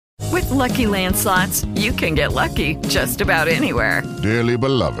Lucky Land Slots, you can get lucky just about anywhere. Dearly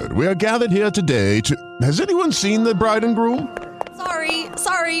beloved, we are gathered here today to... Has anyone seen the bride and groom?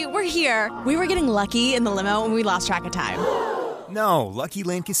 Sorry, we're here. We were getting lucky in the limo and we lost track of time. No, Lucky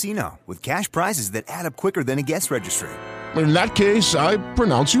Land Casino, with cash prizes that add up quicker than a guest registry. In that case, I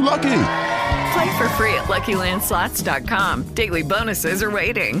pronounce you lucky. Play for free at LuckyLandSlots.com. Daily bonuses are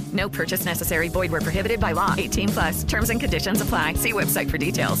waiting. No purchase necessary. Void where prohibited by law. 18+. Terms and conditions apply. See website for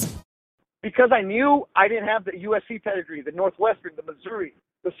details. Because I knew I didn't have the USC pedigree, the Northwestern, the Missouri,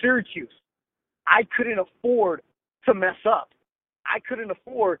 the Syracuse, I couldn't afford to mess up. I couldn't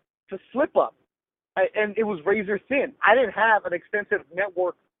afford to slip up. And it was razor thin. I didn't have an extensive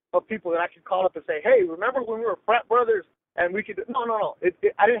network of people that I could call up and say, hey, remember when we were frat brothers and we could – no.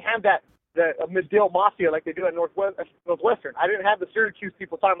 I didn't have that, the Medill Mafia like they do at Northwestern. I didn't have the Syracuse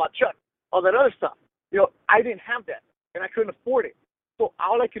people talking about Chuck, all that other stuff. I didn't have that, and I couldn't afford it. So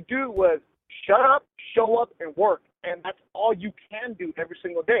all I could do was shut up, show up, and work. And that's all you can do every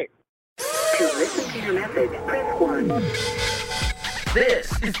single day. To listen to your message, press 1.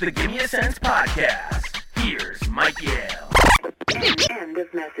 This is the Give Me a Sense podcast. Here's Mike Yale. End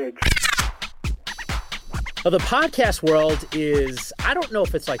of message. Well, the podcast world is, I don't know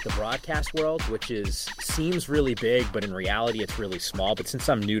if it's like the broadcast world, which seems really big, but in reality it's really small. But since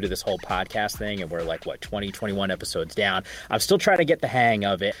I'm new to this whole podcast thing and we're like, 20, 21 episodes down, I'm still trying to get the hang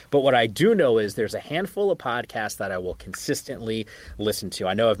of it. But what I do know is there's a handful of podcasts that I will consistently listen to.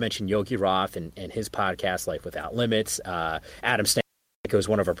 I know I've mentioned Yogi Roth and his podcast, Life Without Limits, Adam Stank, who's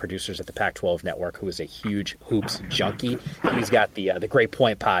one of our producers at the Pac-12 Network, who is a huge hoops junkie. He's got the Great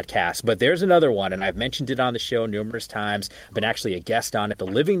Point podcast. But there's another one, and I've mentioned it on the show numerous times. I've been actually a guest on it, the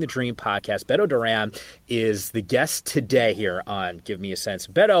Living the Dream podcast. Beto Duran is the guest today here on Give Me a Sense.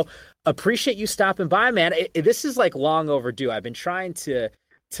 Beto, appreciate you stopping by, man. This is like long overdue. I've been trying to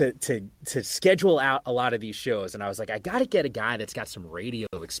schedule out a lot of these shows, and I was like, I got to get a guy that's got some radio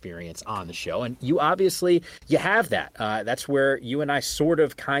experience on the show, and you have that. That's where you and I sort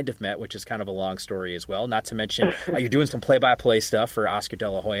of kind of met, which is kind of a long story as well. Not to mention you're doing some play-by-play stuff for Oscar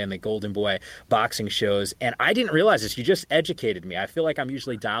De La Hoya and the Golden Boy boxing shows, and I didn't realize this. You just educated me. I feel like I'm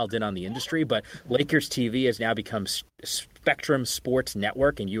usually dialed in on the industry, but Lakers TV has now become Spectrum Sports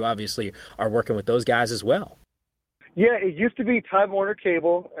Network, and you obviously are working with those guys as well. Yeah, it used to be Time Warner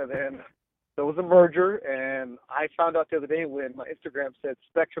Cable, and then there was a merger, and I found out the other day when my Instagram said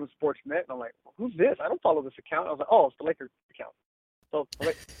Spectrum Sports Net, and I'm like, who's this? I don't follow this account. I was like, oh, it's the Lakers account. So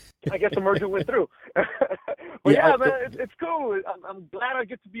I guess the merger went through. But yeah, man, it's cool. I'm glad I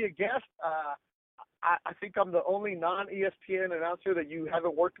get to be a guest. I think I'm the only non-ESPN announcer that you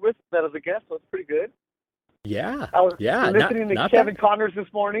haven't worked with that is a guest, so it's pretty good. Yeah. I was listening to Kevin Connors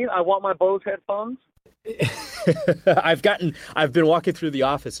this morning. I want my Bose headphones. I've been walking through the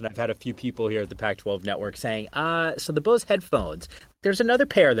office and I've had a few people here at the Pac-12 Network saying, so the Bose headphones, there's another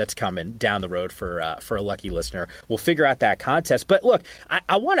pair that's coming down the road for a lucky listener. We'll figure out that contest. But look,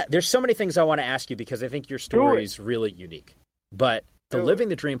 there's so many things I want to ask you because I think your story is really unique. But the Living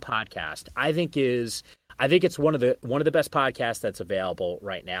the Dream podcast, I think it's one of the best podcasts that's available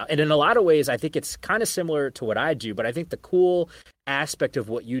right now. And in a lot of ways, I think it's kind of similar to what I do, but I think the cool aspect of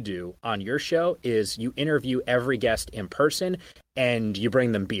what you do on your show is you interview every guest in person and you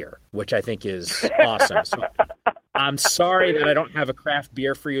bring them beer, which I think is awesome. So I'm sorry that I don't have a craft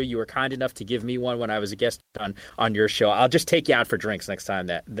beer for you. You were kind enough to give me one when I was a guest on your show. I'll just take you out for drinks next time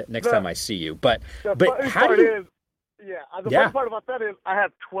time I see you. But how do you... The fun part about that is I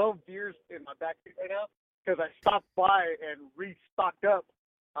have 12 beers in my back right now because I stopped by and restocked up.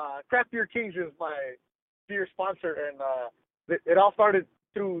 Craft Beer Kings is my beer sponsor, and it all started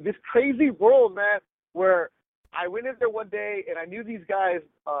through this crazy world, man, where I went in there one day and I knew these guys,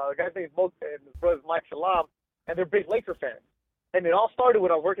 a guy named Mo and his brother Mike Salam, and they're big Laker fans. And it all started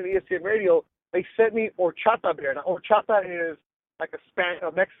when I was working at ESPN Radio. They sent me horchata beer. Now, horchata is like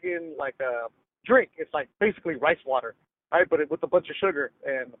a Mexican drink. It's like basically rice water, right? But with a bunch of sugar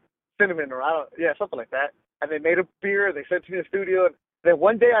and cinnamon or something like that. And they made a beer. They sent it to me in the studio. And then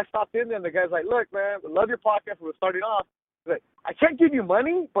one day I stopped in there and the guy's like, look, man, I love your podcast. We were starting off. He's like, I can't give you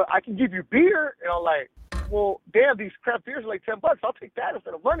money, but I can give you beer. And I'm like, well, damn, these craft beers are like $10. I'll take that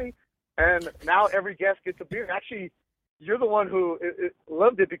instead of money. And now every guest gets a beer. Actually, you're the one who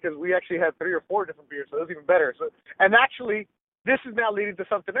loved it because we actually had 3 or 4 different beers, so it was even better. So, and actually, this is now leading to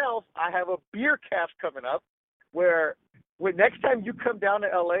something else. I have a beer cast coming up where next time you come down to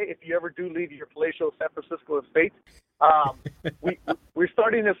LA, if you ever do leave your palatial San Francisco estate, we're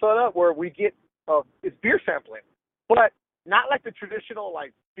starting to set up where we get it's beer sampling, but not like the traditional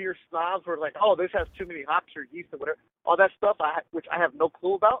like beer snobs where like, oh, this has too many hops or yeast or whatever, all that stuff which I have no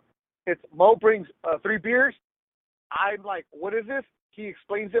clue about. it's Mo brings 3 beers. I'm like, what is this? He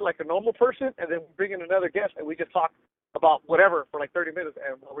explains it like a normal person, and then we bring in another guest, and we just talk about whatever for like 30 minutes,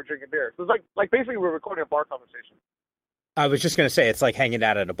 and while we're drinking beer. So it's like basically we're recording a bar conversation. I was just going to say, it's like hanging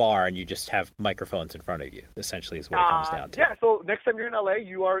out at a bar and you just have microphones in front of you, essentially is what it comes down to. Yeah, so next time you're in LA,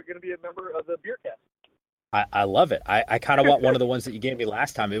 you are going to be a member of the Beer Cast. I love it. I kind of want one of the ones that you gave me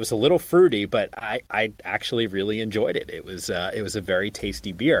last time. It was a little fruity, but I actually really enjoyed it. It was a very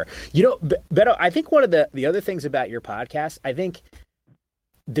tasty beer. You know, Beto, I think one of the other things about your podcast, I think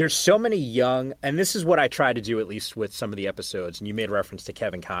there's so many young, and this is what I try to do at least with some of the episodes, and you made reference to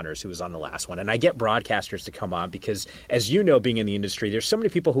Kevin Connors, who was on the last one, and I get broadcasters to come on because, as you know, being in the industry, there's so many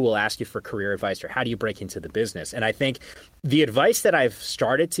people who will ask you for career advice or how do you break into the business, and I think the advice that I've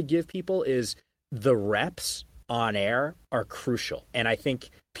started to give people is the reps on air are crucial. And I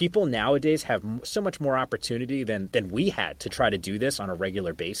think people nowadays have so much more opportunity than we had to try to do this on a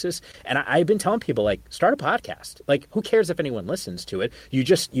regular basis. And I've been telling people, like, start a podcast. Like, who cares if anyone listens to it? You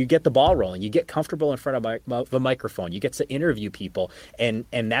get the ball rolling. You get comfortable in front of a microphone. You get to interview people. And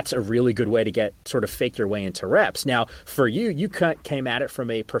that's a really good way to get sort of fake your way into reps. Now, for you came at it from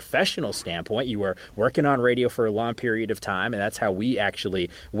a professional standpoint. You were working on radio for a long period of time, and that's how we actually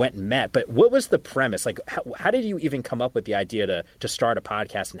went and met. But what was the premise? Like, how did you even come up with the idea to start a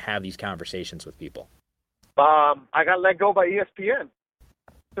podcast and have these conversations with people? I got let go by ESPN.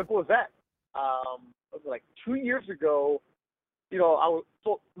 Simple as that. It was like 2 years ago. You know,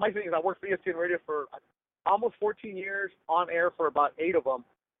 my thing is I worked for ESPN Radio for almost 14 years, on air for about 8 of them.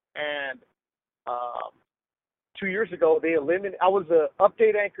 And 2 years ago, they eliminated. I was an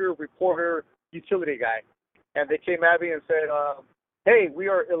update anchor, reporter, utility guy, and they came at me and said, "Hey, we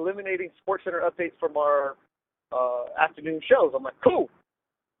are eliminating SportsCenter updates from our afternoon shows." I'm like, "Cool."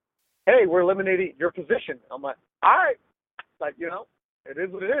 "Hey, we're eliminating your position." I'm like, "All right." Like, you know, it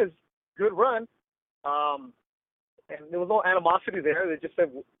is what it is. Good run. And there was no animosity there. They just said,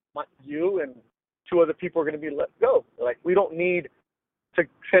 you and 2 other people are going to be let go. Like, we don't need to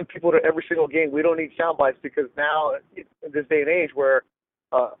send people to every single game. We don't need sound bites, because now, in this day and age where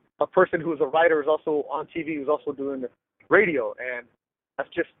a person who's a writer is also on TV, who's also doing radio, and that's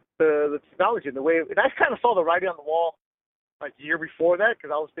just the technology and the way. And I kind of saw the writing on the wall like the year before that,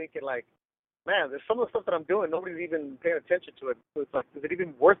 because I was thinking, like, man, there's some of the stuff that I'm doing, nobody's even paying attention to it. So it's like, is it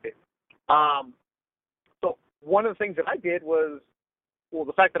even worth it? So one of the things that I did was, well,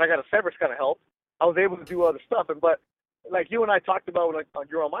 the fact that I got a severance kind of helped. I was able to do other stuff. But like you and I talked about, like,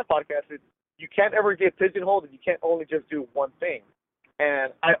 you're on my podcast, you can't ever get pigeonholed, and you can't only just do one thing.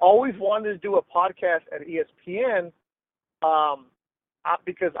 And I always wanted to do a podcast at ESPN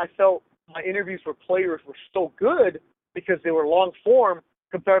because I felt my interviews for players were so good because they were long form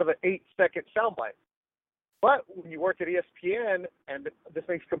compared to the 8-second soundbite. But when you work at ESPN, and this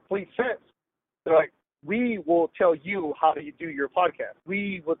makes complete sense, they're like, we will tell you how to do your podcast.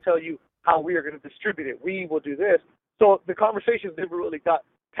 We will tell you how we are going to distribute it. We will do this. So the conversations never really got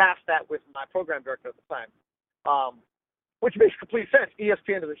past that with my program director at the time, which makes complete sense.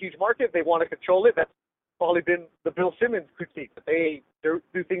 ESPN is a huge market. They want to control it. That's probably been the Bill Simmons critique, that they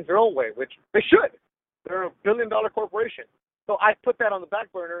do things their own way, which they should. They're a $1 billion corporation. So I put that on the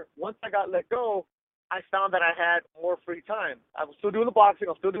back burner. Once I got let go, I found that I had more free time. I was still doing the boxing.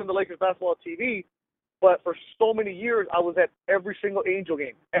 I was still doing the Lakers basketball TV. But for so many years, I was at every single Angel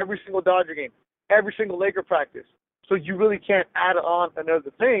game, every single Dodger game, every single Laker practice. So you really can't add on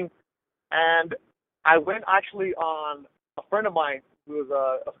another thing. And I went actually on a friend of mine who was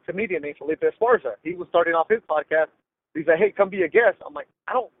a comedian named Felipe Esparza. He was starting off his podcast. He's like, "Hey, come be a guest." I'm like,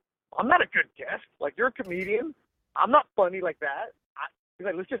 I'm not a good guest. Like, you're a comedian. I'm not funny like that. He's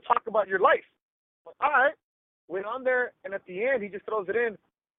like, "Let's just talk about your life." I'm like, all right. Went on there, and at the end, he just throws it in.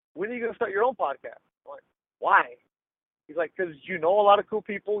 "When are you going to start your own podcast?" I'm like, "Why?" He's like, "Because you know a lot of cool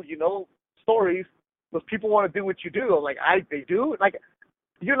people. You know stories. Those people want to do what you do." I'm like, they do? Like,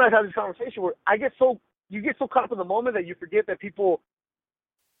 you and I have this conversation where you get so caught up in the moment that you forget that people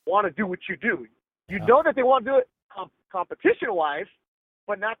want to do what you do. You know that they want to do it competition-wise,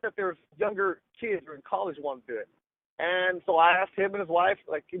 but not that there's younger kids or in college who want to do it. And so I asked him and his wife,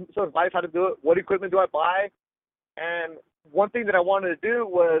 how to do it. What equipment do I buy? And one thing that I wanted to do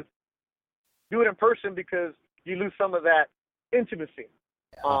was do it in person, because you lose some of that intimacy.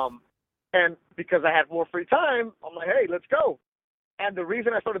 And because I had more free time, I'm like, hey, let's go. And the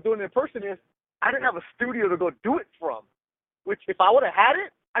reason I started doing it in person is I didn't have a studio to go do it from, which if I would have had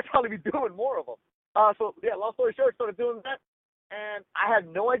it, I'd probably be doing more of them. So, long story short, I started doing that. And I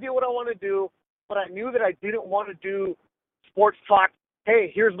had no idea what I wanted to do, but I knew that I didn't want to do sports talk. Hey,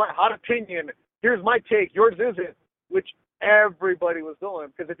 here's my hot opinion. Here's my take. Yours isn't, which everybody was doing.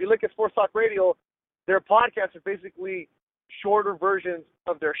 Because if you look at sports talk radio, their podcasts are basically shorter versions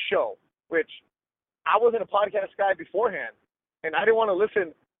of their show, which I wasn't a podcast guy beforehand, and I didn't want to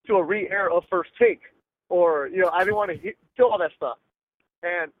listen to a re-air of First Take, or, I didn't want to do all that stuff.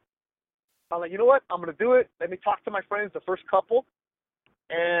 And I'm like, you know what? I'm going to do it. Let me talk to my friends, the first couple.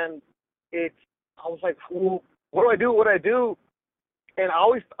 And I was like, well, what do I do? What do I do? And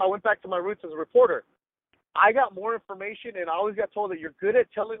I went back to my roots as a reporter. I got more information, and I always got told that you're good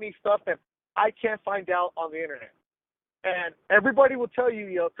at telling me stuff that I can't find out on the internet. And everybody will tell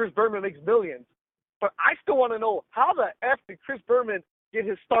you, Chris Berman makes millions. But I still want to know, how the F did Chris Berman get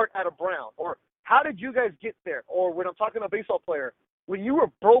his start at a Brown? Or how did you guys get there? Or when I'm talking to a baseball player, when you were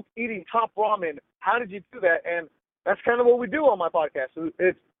broke eating top ramen, how did you do that? And that's kind of what we do on my podcast.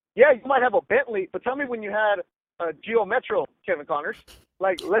 You might have a Bentley, but tell me when you had a Geo Metro, Kevin Connors.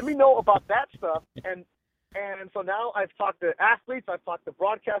 Like, let me know about that stuff. And so now I've talked to athletes, I've talked to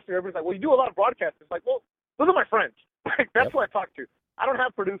broadcasters. Everybody's like, well, you do a lot of broadcasters. Like, well, those are my friends. Like, that's who I talk to. I don't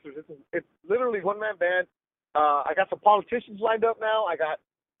have producers. It's literally one-man band. I got some politicians lined up now. I got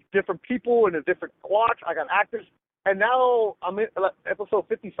different people in a different watch. I got actors. And now I'm in episode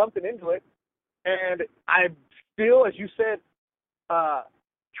 50-something into it. And I'm still, as you said,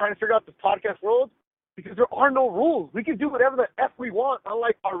 trying to figure out the podcast world, because there are no rules. We can do whatever the F we want,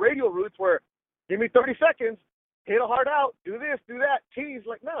 unlike our radio roots where, give me 30 seconds, hit a hard out, do this, do that, tease.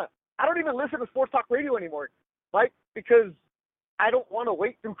 Like, nah, I don't even listen to sports talk radio anymore, Mike, because I don't want to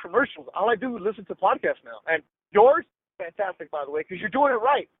wait through commercials. All I do is listen to podcasts now. And yours, fantastic, by the way, because you're doing it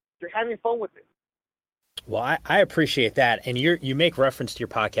right. You're having fun with it. Well, I appreciate that. And you make reference to your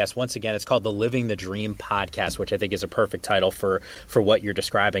podcast. Once again, it's called the Living the Dream podcast, which I think is a perfect title for what you're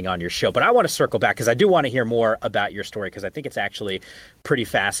describing on your show. But I want to circle back because I do want to hear more about your story, because I think it's actually pretty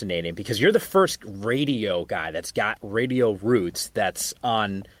fascinating, because you're the first radio guy that's got radio roots that's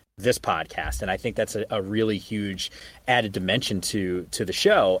on this podcast. And I think that's a really huge added dimension to the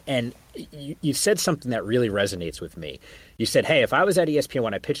show. And you said something that really resonates with me. You said, hey, if I was at ESPN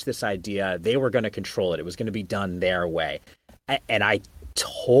when I pitched this idea, they were going to control it. It was going to be done their way. And I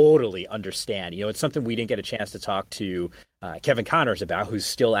totally understand. It's something we didn't get a chance to talk to Kevin Connors about, who's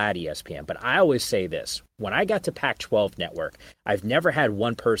still at ESPN. But I always say this. When I got to Pac-12 Network, I've never had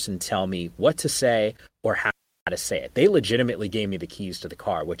one person tell me what to say or how to say it. They legitimately gave me the keys to the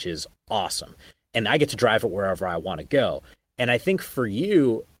car, which is awesome. And I get to drive it wherever I want to go. And I think for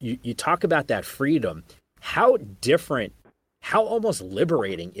you talk about that freedom. How different, how almost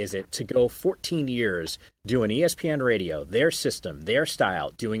liberating is it to go 14 years doing ESPN radio, their system, their style,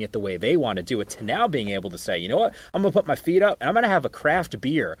 doing it the way they want to do it, to now being able to say, you know what, I'm going to put my feet up and I'm going to have a craft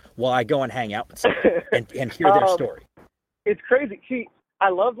beer while I go and hang out with someone and hear their story. It's crazy. See, I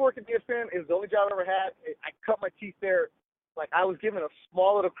loved working at ESPN. It was the only job I ever had. I cut my teeth there. Like, I was given a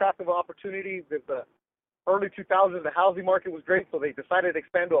small little craft of opportunity. The early 2000s, the housing market was great, so they decided to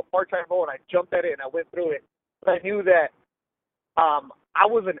expand to a part-time role, and I jumped at it and I went through it. But I knew that I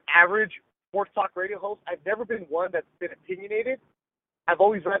was an average sports talk radio host. I've never been one that's been opinionated. I've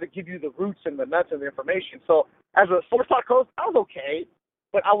always had to give you the roots and the nuts and the information. So as a sports talk host, I was okay,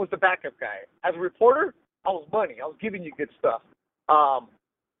 but I was the backup guy. As a reporter, I was money. I was giving you good stuff.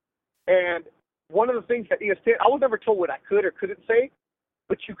 And one of the things at ESPN, I was never told what I could or couldn't say,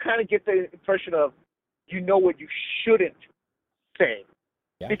 but you kind of get the impression of what you shouldn't say.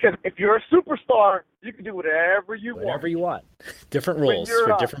 Yeah. Because if you're a superstar, you can do whatever you want. Whatever you want. Different rules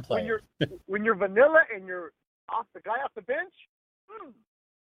for different players. When you're vanilla and you're the guy off the bench,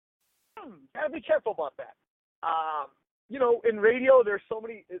 gotta be careful about that. In radio, there's so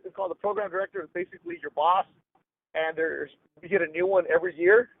many. It's called the program director. It's basically your boss, and we get a new one every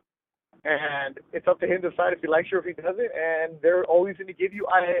year, and it's up to him to decide if he likes you or if he doesn't. And they're always going to give you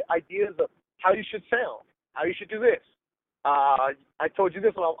ideas of how you should sound, how you should do this. I told you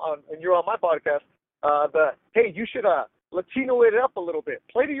this when you were on my podcast. Hey, you should Latino it up a little bit.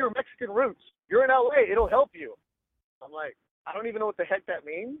 Play to your Mexican roots. You're in LA. It'll help you. I'm like, I don't even know what the heck that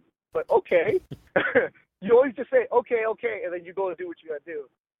means, but okay. You always just say, okay, and then you go and do what you got to do.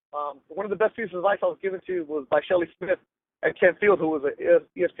 One of the best pieces of advice I was given to was by Shelley Smith and Ken Field, who was an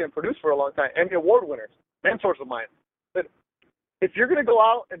ESPN producer for a long time, Emmy Award winners, mentors of mine. But if you're going to go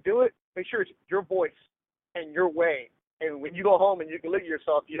out and do it, make sure it's your voice and your way. And when you go home and you can look at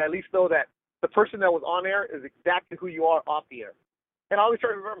yourself, you at least know that the person that was on air is exactly who you are off the air. And I always try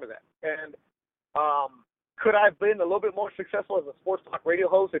to remember that. And could I have been a little bit more successful as a sports talk radio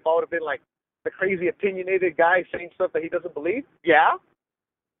host if I would have been like the crazy opinionated guy saying stuff that he doesn't believe? Yeah.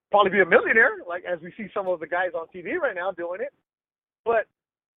 Probably be a millionaire, like as we see some of the guys on TV right now doing it. But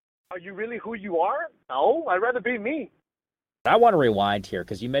are you really who you are? No, I'd rather be me. I want to rewind here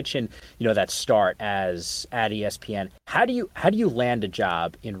because you mentioned, that start as at ESPN. How do you land a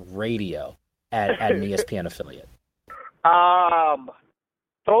job in radio at an ESPN affiliate?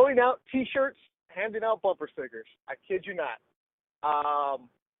 Throwing out T-shirts, handing out bumper stickers. I kid you not.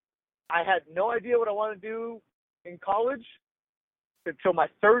 I had no idea what I wanted to do in college until my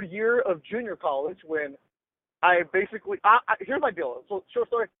third year of junior college when I basically here's my deal. So, short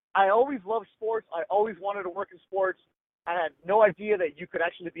story. I always loved sports. I always wanted to work in sports. I had no idea that you could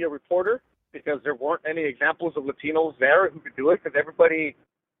actually be a reporter because there weren't any examples of Latinos there who could do it because everybody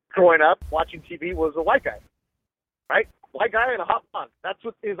growing up watching TV was a white guy, right? White guy and a hot blonde. That's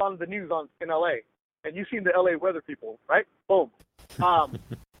what is on the news in LA. And you've seen the LA weather people, right? Boom.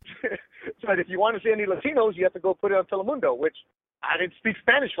 But if you want to see any Latinos, you have to go put it on Telemundo, which I didn't speak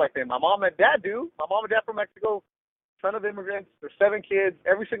Spanish like them. My mom and dad do. My mom and dad from Mexico, son of immigrants. There's 7 kids.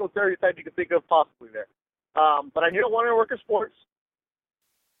 Every single stereotype you could think of possibly there. But I knew I wanted to work in sports.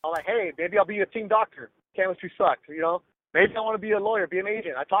 I'm like, hey, maybe I'll be a team doctor. Chemistry sucks, Maybe I want to be a lawyer, be an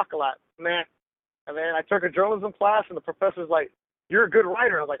agent. I talk a lot. Nah. And then I took a journalism class, and the professor's like, you're a good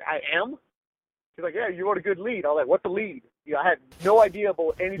writer. I was like, I am? She's like, yeah, you wrote a good lead. I was like, what's a lead? I had no idea about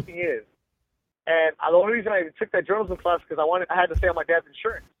what anything is. And the only reason I took that journalism class is because I had to stay on my dad's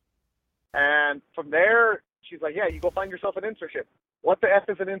insurance. And from there, she's like, yeah, you go find yourself an internship. What the F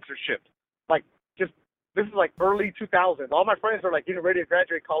is an internship? This is like early 2000s. All my friends are like getting ready to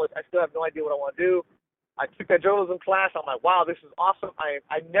graduate college. I still have no idea what I want to do. I took that journalism class. I'm like, wow, this is awesome. I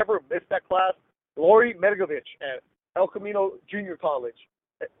never missed that class. Lori Medgovich at El Camino Junior College.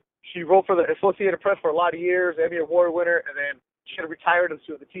 She wrote for the Associated Press for a lot of years, Emmy Award winner, and then she had retired as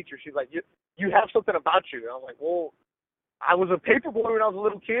a teacher. She's like, you have something about you. And I was like, well, I was a paper boy when I was a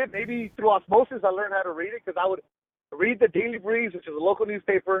little kid. Maybe through osmosis I learned how to read it because I would read the Daily Breeze, which is a local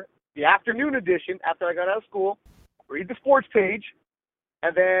newspaper, the afternoon edition after I got out of school, read the sports page,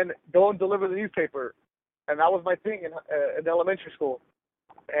 and then go and deliver the newspaper. And that was my thing in elementary school.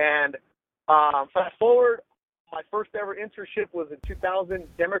 And fast forward, my first ever internship was in 2000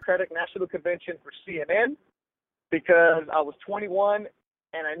 Democratic National Convention for CNN because I was 21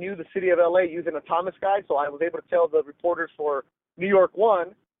 and I knew the city of LA using a Thomas guide, so I was able to tell the reporters for New York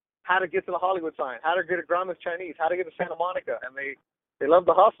One how to get to the Hollywood sign, how to get to Grandma's Chinese, how to get to Santa Monica, and they loved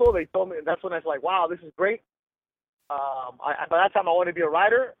the hustle. They told me, and that's when I was like, wow, this is great. By that time, I wanted to be a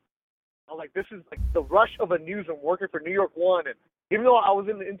writer. I'm like, this is like the rush of a news and working for New York One, and even though I was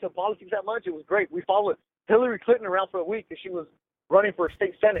into politics that much, it was great. We followed Hillary Clinton around for a week because she was running for a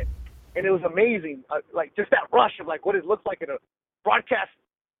state senate, and it was amazing. Just that rush of what it looks like in a broadcast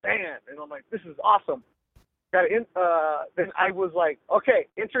band, and I'm like, this is awesome. Then I was like, okay,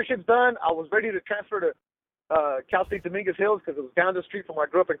 internship's done. I was ready to transfer to Cal State Dominguez Hills because it was down the street from where I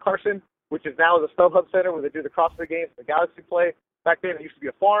grew up in Carson, which is now the StubHub Center where they do the CrossFit games, the Galaxy play. Back then, it used to be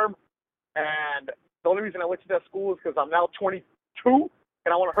a farm, and the only reason I went to that school is because I'm now 22,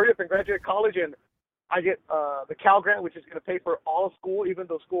 and I want to hurry up and graduate college, and I get the Cal Grant, which is going to pay for all of school, even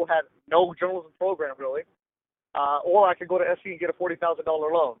though school had no journalism program, really. Or I could go to SC and get a $40,000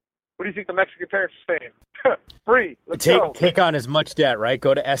 loan. What do you think the Mexican parents are saying? Free. Let's go. Take on as much debt, right?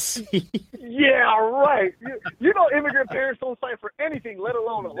 Go to SC. Yeah, right. Immigrant parents don't sign for anything, let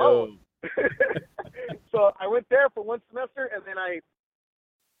alone a loan. So I went there for one semester, and then I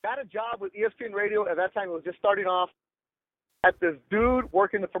got a job with ESPN Radio. At that time, it was just starting off at this dude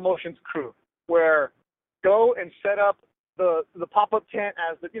working the promotions crew, where go and set up the pop-up tent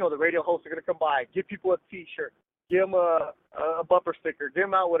as the radio hosts are going to come by, give people a T-shirt, give them a bumper sticker, give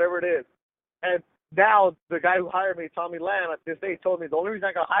them out whatever it is. And now the guy who hired me, Tommy Lamb, at this day told me the only reason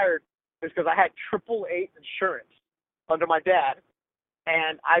I got hired is because I had AAA insurance under my dad,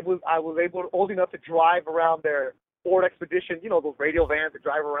 and I was old enough to drive around their Ford Expedition, those radio vans that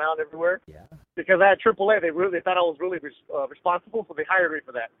drive around everywhere. Yeah. Because I had AAA, they thought I was really responsible, so they hired me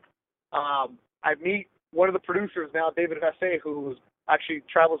for that. I meet one of the producers now, David Vassay, who actually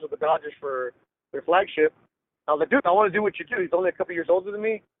travels with the Dodgers for their flagship. I was like, dude, I want to do what you do. He's only a couple years older than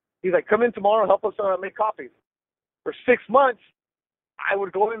me. He's like, come in tomorrow, help us make copies. For 6 months, I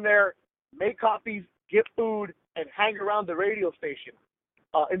would go in there, make copies, get food, and hang around the radio station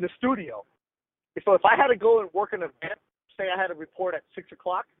in the studio. So if I had to go and work an event, say I had to report at 6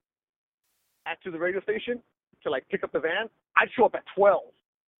 o'clock to the radio station to pick up the van, I'd show up at 12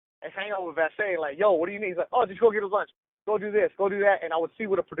 and hang out with Vassay and yo, what do you need? He's like, oh, just go get us lunch. Go do this, go do that. And I would see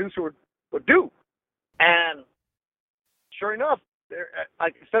what a producer would do. And sure enough,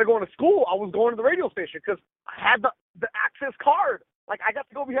 instead of going to school, I was going to the radio station because I had the access card. I got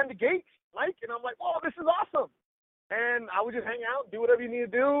to go behind the gates, and I'm like, oh, this is awesome. And I would just hang out, do whatever you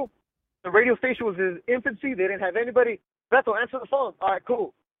need to do. The radio station was in its infancy. They didn't have anybody. Beto, answer the phone. All right,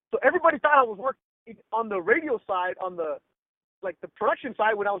 cool. So everybody thought I was working on the radio side, on the production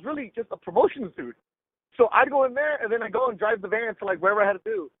side, when I was really just a promotions dude. So I'd go in there, and then I'd go and drive the van to, like, wherever I had to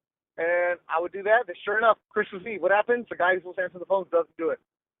do. And I would do that. And sure enough, Christmas Eve, what happens? The guy who's supposed to answer the phones doesn't do it.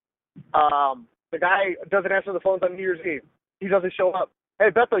 The guy doesn't answer the phones on New Year's Eve. He doesn't show up. Hey,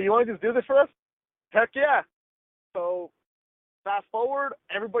 Beto, you want to just do this for us? Heck yeah. So fast forward,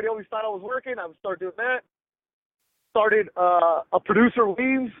 everybody always thought I was working. I would start doing that. Started a producer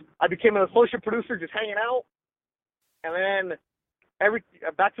leaves. I became an associate producer just hanging out. And then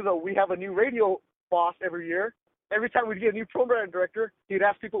we have a new radio boss every year. Every time we'd get a new program director, he'd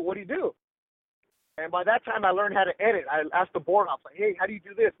ask people, what do you do? And by that time, I learned how to edit. I asked the board, I was like, hey, how do you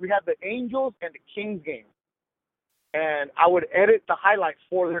do this? We had the Angels and the Kings games. And I would edit the highlights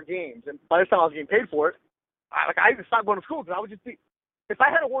for their games. And by this time, I was getting paid for it. I even stopped going to school because I would just if I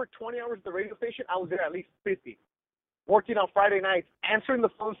had to work 20 hours at the radio station, I was there at least 50. Working on Friday nights, answering the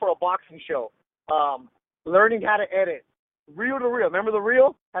phones for a boxing show, learning how to edit, reel to reel. Remember the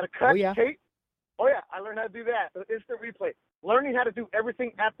reel? How to cut tape? Oh, yeah, I learned how to do that. Instant replay. Learning how to do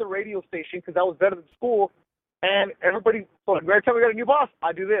everything at the radio station because I was better than school. And everybody, so every time we got a new boss,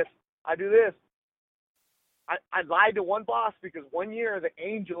 I do this. I do this. I lied to one boss because one year the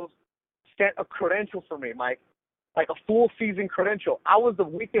Angels sent a credential for me, Mike, like a full season credential. I was the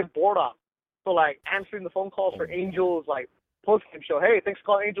weekend board op. So, like, answering the phone calls for Angels, like, post-game show. Hey, thanks for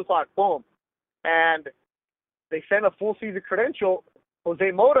calling Angels Talk. Boom. And they sent a full season credential.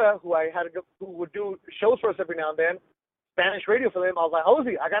 Jose Mota, who would do shows for us every now and then, Spanish radio for them. I was like,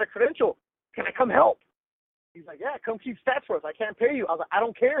 Jose, I got a credential. Can I come help? He's like, yeah, come keep stats for us. I can't pay you. I was like, I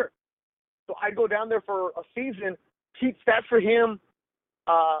don't care. So I'd go down there for a season, keep stats for him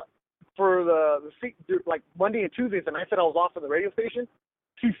for like Monday and Tuesdays. And I said I was off on the radio station.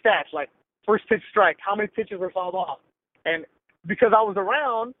 Keep stats, like first pitch strike, how many pitches were fouled off. And because I was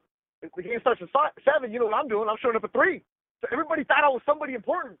around, if the game starts at 7, you know what I'm doing? I'm showing up at 3. So everybody thought I was somebody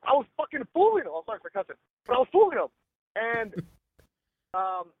important. I was fucking fooling them. I'm sorry for cussing, but I was fooling them. And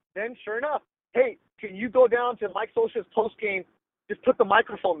then sure enough, hey, can you go down to Mike Scioscia's post game, just put the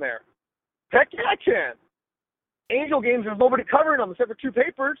microphone there? Heck yeah, I can. Angel games, there's nobody covering them except for 2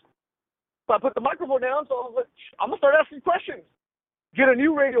 papers. So I put the microphone down, so I was like, I'm going to start asking questions. Get a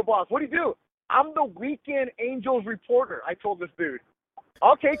new radio boss. What do you do? I'm the weekend Angels reporter, I told this dude.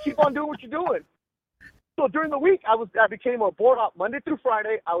 Okay, keep on doing what you're doing. So during the week, I became a board op Monday through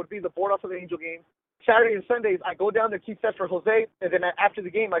Friday. I would be the board op for the Angel game. Saturday and Sundays, I go down to keep sets for Jose, and then after the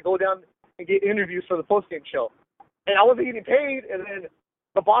game, I go down and get interviews for the post-game show. And I wasn't getting paid, and then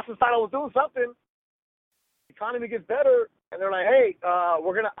the bosses thought I was doing something. The economy gets better, and they're like, hey,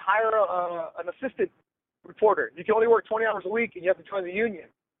 we're going to hire an assistant reporter. You can only work 20 hours a week, and you have to join the union.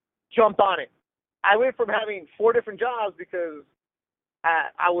 Jumped on it. I went from having 4 different jobs because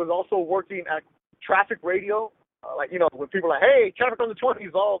I was also working at traffic radio. Like, you know, when people are like, hey, traffic on the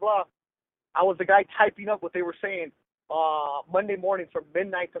 20s, blah, blah, blah. I was the guy typing up what they were saying Monday morning from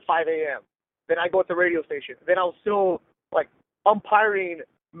midnight to 5 a.m. Then I go at the radio station. Then I was still, like, umpiring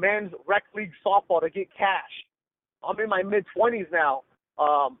men's rec league softball to get cash. I'm in my mid-20s now.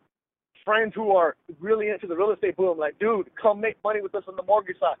 Friends who are really into the real estate boom, like, dude, come make money with us on the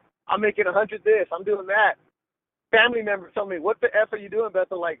mortgage side. I'm making 100 this. I'm doing that. Family members tell me, what the F are you doing,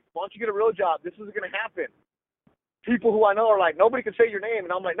 Beto? Like, why don't you get a real job? This isn't going to happen. People who I know are like, nobody can say your name.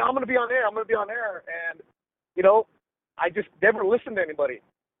 And I'm like, no, I'm going to be on air. I'm going to be on air. And, you know, I just never listened to anybody.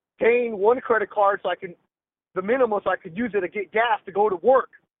 Paying 1 credit card so I can, the minimum so I could use it to get gas to go to work.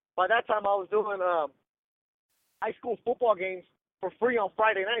 By that time, I was doing high school football games for free on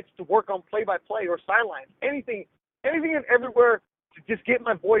Friday nights to work on play-by-play or sidelines. Anything and everywhere to just get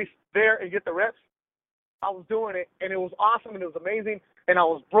my voice there and get the reps. I was doing it, and it was awesome, and it was amazing, and I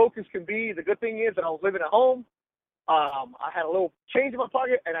was broke as can be. The good thing is that I was living at home. I had a little change in my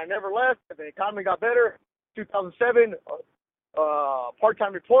pocket, and I never left, and the economy got better. 2007,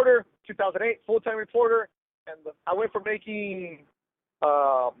 part-time reporter. 2008, full-time reporter. And I went from making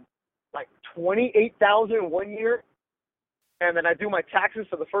like $28,000 1 year, and then I do my taxes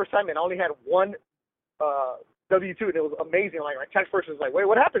for the first time, and I only had 1 W-2, and it was amazing. Like, my tax person was like, wait,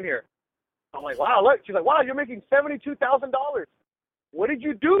 what happened here? I'm like, wow, look. She's like, wow, you're making $72,000. What did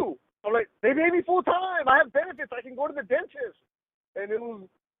you do? I'm like, they pay me full time. I have benefits. I can go to the dentist. And it was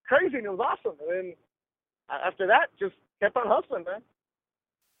crazy, and it was awesome. And then after that, just kept on hustling, man.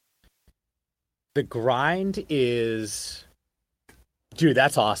 The grind is, dude,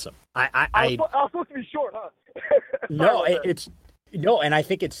 that's awesome. I was supposed to be short, huh? No, and I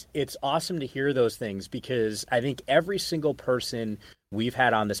think it's awesome to hear those things because I think every single person we've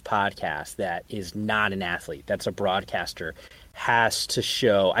had on this podcast that is not an athlete, that's a broadcaster, has to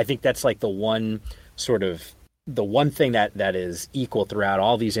show. I think that's like the one thing that is equal throughout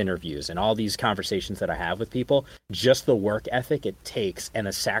all these interviews and all these conversations that I have with people, just the work ethic it takes and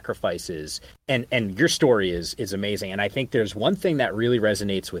the sacrifices. And your story is amazing. And I think there's one thing that really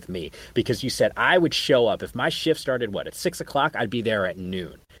resonates with me, because you said I would show up if my shift started, at 6 o'clock, I'd be there at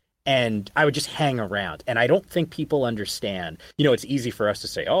noon. And I would just hang around. And I don't think people understand. It's easy for us to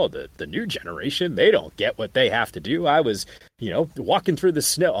say, oh, the new generation, they don't get what they have to do. I was, walking through the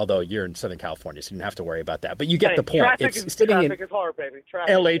snow, although you're in Southern California, so you don't have to worry about that. But you get the point. Traffic is hard, baby.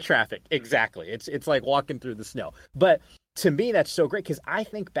 LA traffic. Exactly. It's like walking through the snow. But to me, that's so great, because I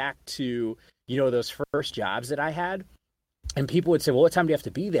think back to, those first jobs that I had. And people would say, well, what time do you have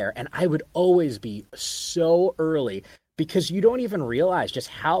to be there? And I would always be so early, because you don't even realize just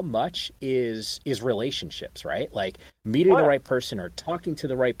how much is relationships, right? Like meeting the right person or talking to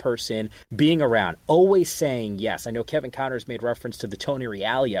the right person, being around, always saying yes. I know Kevin Connors made reference to the Tony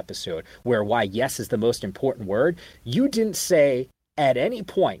Reale episode where why yes is the most important word. You didn't say at any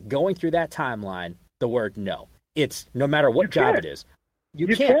point going through that timeline the word no. It's no matter what job it is. You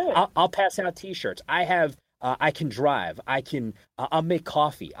can't. I'll pass out T-shirts. I can drive. I'll make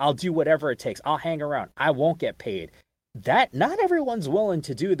coffee. I'll do whatever it takes. I'll hang around. I won't get paid. That not everyone's willing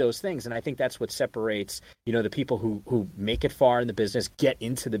to do those things. And I think that's what separates, the people who make it far in the business, get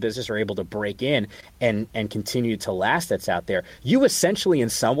into the business, are able to break in and continue to last, that's out there. You essentially, in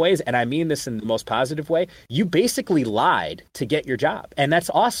some ways, and I mean this in the most positive way, you basically lied to get your job. And that's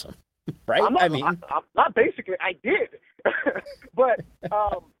awesome, right? I'm not basically, I did. But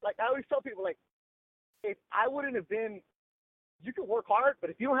like I always tell people, like, if I wouldn't have been, you can work hard, but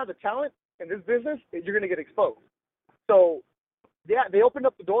if you don't have the talent in this business, you're going to get exposed. So, yeah, they opened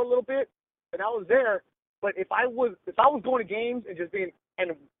up the door a little bit, and I was there. But if I was going to games and just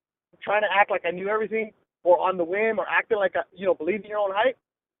trying to act like I knew everything, or on the whim, or acting like believing in your own hype,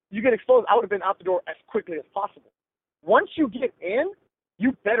 you get exposed. I would have been out the door as quickly as possible. Once you get in,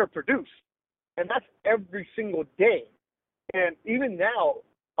 you better produce, and that's every single day. And even now,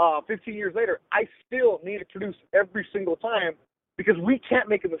 15 years later, I still need to produce every single time, because we can't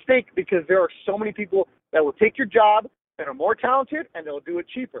make a mistake, because there are so many people that will take your job that are more talented, and they'll do it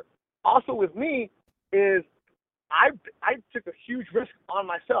cheaper. Also with me is I took a huge risk on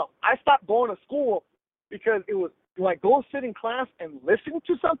myself. I stopped going to school because it was, do I go sit in class and listen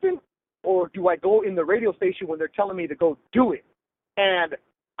to something, or do I go in the radio station when they're telling me to go do it? And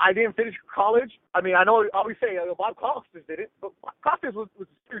I didn't finish college. I mean, I know I always say Bob Costas did it, but Costas was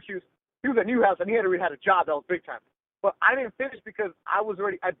Syracuse. He was at Newhouse, and he had already had a job that was big time. But I didn't finish because I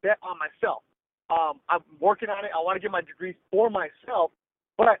bet on myself. I'm working on it. I want to get my degree for myself.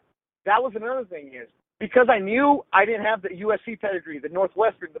 But that was another thing, is because I knew I didn't have the USC pedigree, the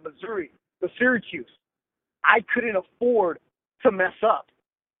Northwestern, the Missouri, the Syracuse, I couldn't afford to mess up.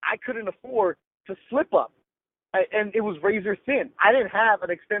 I couldn't afford to slip up. And it was razor thin. I didn't have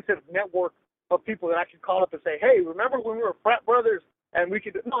an extensive network of people that I could call up and say, hey, remember when we were frat brothers and we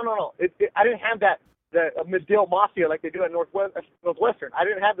could – no. I didn't have that. The Medill Mafia like they do at Northwestern. I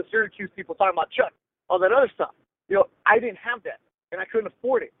didn't have the Syracuse people talking about Chuck, all that other stuff. I didn't have that, and I couldn't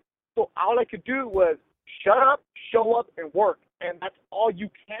afford it. So all I could do was shut up, show up, and work, and that's all you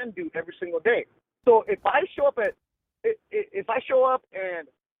can do every single day. So if I show up and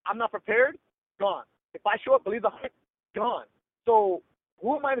I'm not prepared, gone. If I show up, believe the hype, gone. So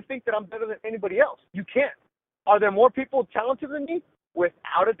who am I to think that I'm better than anybody else? You can't. Are there more people talented than me?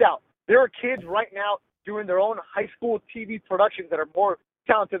 Without a doubt. There are kids right now doing their own high school TV productions that are more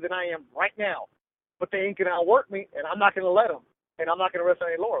talented than I am right now. But they ain't going to outwork me, and I'm not going to let them. And I'm not going to rest on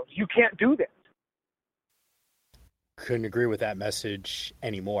any laurels. You can't do that. Couldn't agree with that message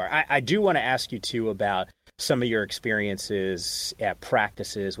anymore. I do want to ask you, too, about some of your experiences at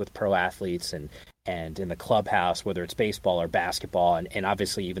practices with pro athletes and in the clubhouse, whether it's baseball or basketball, and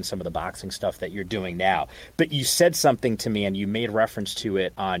obviously even some of the boxing stuff that you're doing now. But you said something to me, and you made reference to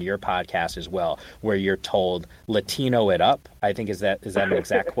it on your podcast as well, where you're told Latino it up. I think is that an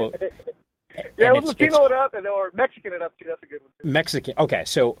exact quote? Yeah, it was Latino it up, or Mexican it up too. That's a good one too. Broadcasting. Okay,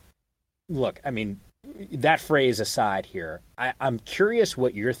 so look, I mean, that phrase aside here, I'm curious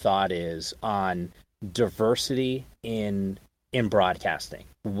what your thought is on diversity in broadcasting.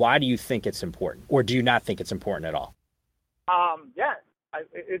 Why do you think it's important, or do you not think it's important at all?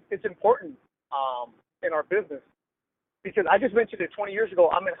 It's important in our business, because I just mentioned it 20 years ago.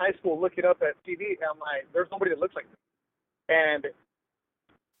 I'm in high school looking up at TV, and I'm like, there's nobody that looks like me. And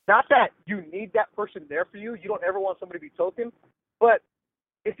not that you need that person there for you. You don't ever want somebody to be token. But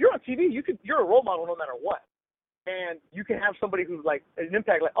if you're on TV, you're a role model no matter what. and you can have somebody who's like an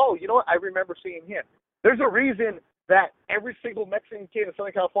impact, like, oh, you know what, I remember seeing him. There's a reason that every single Mexican kid in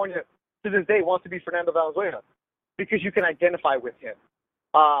Southern California to this day wants to be Fernando Valenzuela, because you can identify with him.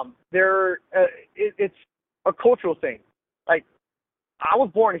 It's a cultural thing. Like, I was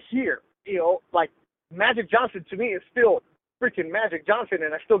born here, you know, like Magic Johnson to me is still freaking Magic Johnson,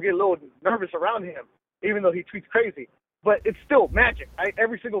 and I still get a little nervous around him, even though he tweets crazy. But it's still Magic.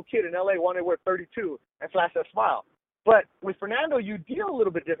 Every single kid in LA wanted to wear 32 and flash that smile. But with Fernando, you deal a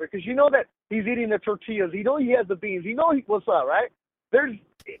little bit different, because you know that he's eating the tortillas. You know he has the beans. You know what's up, right?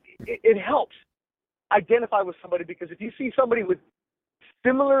 It helps identify with somebody, because if you see somebody with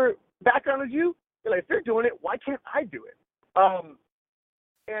similar background as you, you're like, if they're doing it, why can't I do it?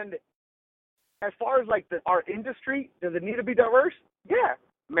 And as far as like our industry, does it need to be diverse? Yeah,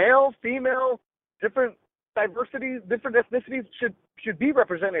 male, female, different diversities, different ethnicities should be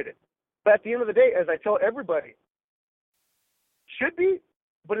represented. But at the end of the day, as I tell everybody, should be,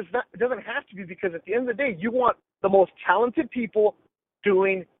 but it's not. It doesn't have to be, because at the end of the day, you want the most talented people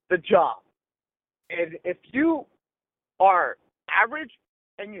doing the job. And if you are average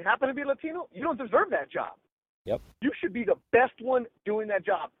and you happen to be Latino, you don't deserve that job. Yep. You should be the best one doing that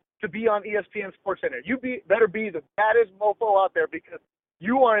job to be on ESPN Sports Center. Better be the baddest mofo out there, because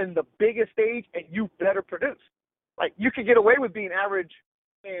you are in the biggest stage and you better produce. Like, you can get away with being average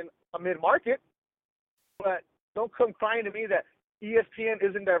in a mid-market, but don't come crying to me that ESPN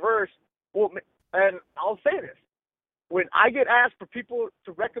isn't diverse. Well, and I'll say this. When I get asked for people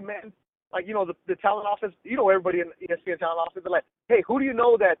to recommend, like, you know, the talent office, you know, everybody in the ESPN talent office, they're like, hey, who do you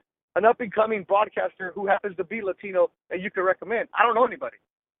know that an up-and-coming broadcaster who happens to be Latino that you can recommend? I don't know anybody,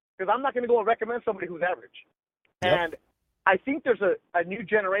 because I'm not going to go and recommend somebody who's average. Yep. And I think there's a new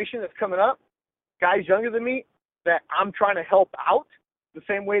generation that's coming up, guys younger than me, that I'm trying to help out the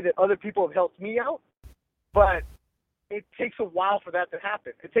same way that other people have helped me out. But it takes a while for that to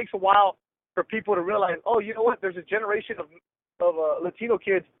happen. It takes a while for people to realize, oh, you know what, there's a generation of Latino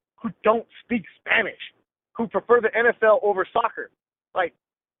kids who don't speak Spanish, who prefer the NFL over soccer. Like,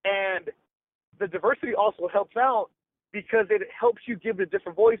 and the diversity also helps out, because it helps you give a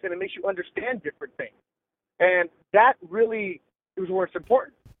different voice, and it makes you understand different things. And that really is where it's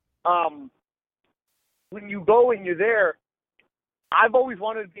important. When you go and you're there, I've always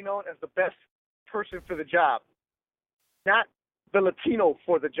wanted to be known as the best person for the job, not the Latino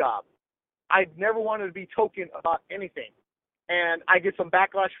for the job. I never wanted to be token about anything. And I get some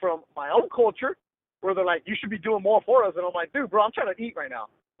backlash from my own culture, where they're like, you should be doing more for us. And I'm like, dude, bro, I'm trying to eat right now.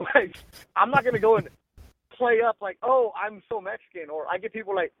 Like, I'm not going to go and play up like, oh, I'm so Mexican. Or I get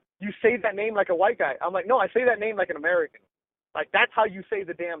people like, you say that name like a white guy. I'm like, no, I say that name like an American. Like, that's how you say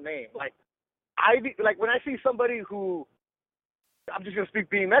the damn name. Like when I see somebody who, I'm just going to speak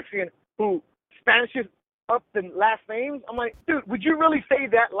being Mexican, who Spanishes up the last names, I'm like, dude, would you really say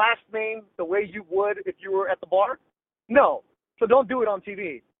that last name the way you would if you were at the bar? No. So don't do it on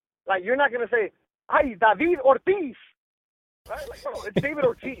TV. Like, you're not going to say, hi, David Ortiz. Right? Like, no, it's David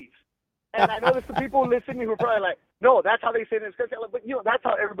Ortiz. And I know there's some people listening who are probably like, no, that's how they say it in this country. But, you know, that's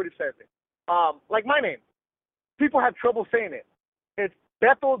how everybody says it. Like my name. People have trouble saying it. It's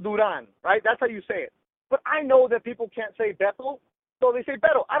Beto Duran, right? That's how you say it. But I know that people can't say Beto, so they say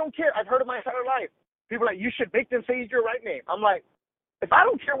Beto. I don't care. I've heard it my entire life. People are like, you should make them say your right name. I'm like, if I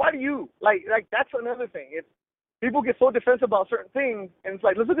don't care, why do you? Like that's another thing. It's people get so defensive about certain things, and it's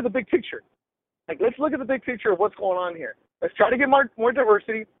like, let's look at the big picture. Like, let's look at the big picture of what's going on here. Let's try to get more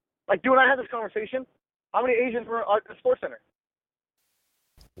diversity. Like, you and I had this conversation. How many Asians were at the Sports Center?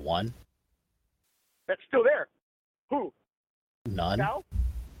 One. That's still there. Who? None. Cal?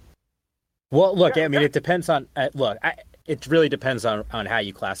 Well, look, I mean, it depends on it really depends on how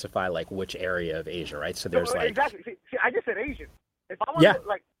you classify, like, which area of Asia, right? So there's like... Exactly. See, I just said Asian. If I want to,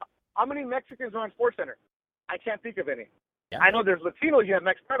 like, how many Mexicans are on Sports Center? I can't think of any. Yeah. I know there's Latinos, you have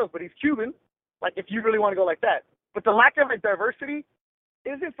Mexicanos, but he's Cuban. Like, if you really want to go like that. But the lack of diversity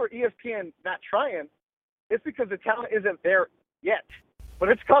isn't for ESPN not trying. It's because the talent isn't there yet. But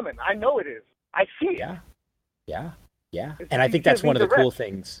it's coming. I know it is. I see it. Yeah. And I think that's one of the cool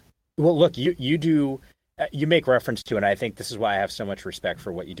things. Well, look, you do... you make reference to, and I think this is why I have so much respect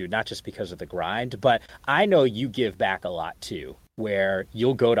for what you do, not just because of the grind, but I know you give back a lot too, where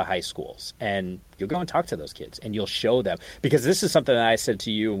you'll go to high schools and you'll go and talk to those kids and you'll show them, because this is something that I said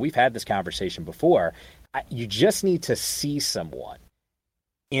to you, and we've had this conversation before, you just need to see someone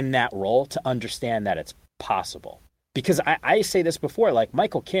in that role to understand that it's possible. Because I say this before, like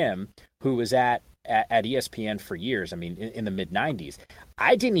Michael Kim, who was at ESPN for years, I mean, in the mid-90s,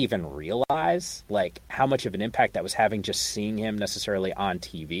 I didn't even realize, like, how much of an impact that was having just seeing him necessarily on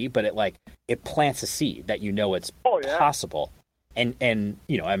TV, but it plants a seed that it's yeah. possible. And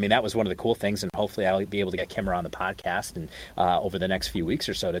I mean, that was one of the cool things, and hopefully I'll be able to get Kimmer on the podcast and over the next few weeks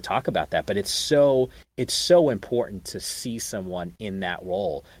or so to talk about that. But it's so important to see someone in that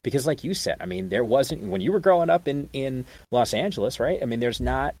role because, like you said, I mean, there wasn't when you were growing up in Los Angeles, right? I mean, you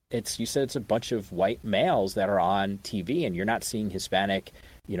said it's a bunch of white males that are on TV, and you're not seeing Hispanic,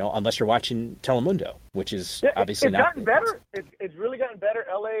 unless you're watching Telemundo, which is obviously it's not. Gotten better. It's really gotten better.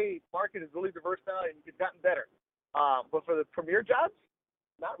 LA market is really diverse now, and it's gotten better. But for the premier jobs,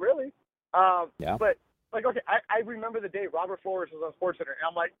 not really. But, okay, I remember the day Robert Flores was on SportsCenter, and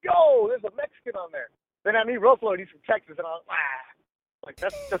I'm like, yo, there's a Mexican on there. Then I meet Ruffalo, and he's from Texas, and I'm like,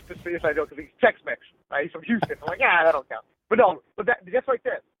 that's just as serious I know because he's Tex-Mex. Right? He's from Houston. I'm like, that don't count. But no, that's right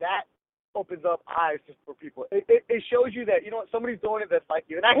there. That opens up eyes just for people. It shows you that, somebody's doing it that's like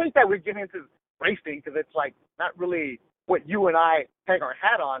you. And I hate that we're getting into race thing because it's, like, not really what you and I hang our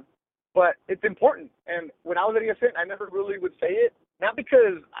hat on. But it's important. And when I was at ESPN, I never really would say it, not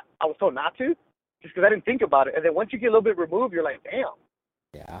because I was told not to, just because I didn't think about it. And then once you get a little bit removed, you're like, damn.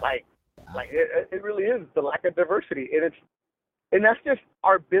 Yeah. Like it really is the lack of diversity. And that's just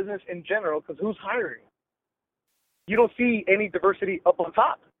our business in general, because who's hiring? You don't see any diversity up on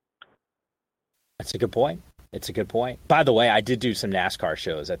top. That's a good point. It's a good point. By the way, I did do some NASCAR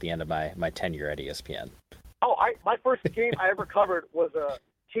shows at the end of my tenure at ESPN. Oh, my first game I ever covered was a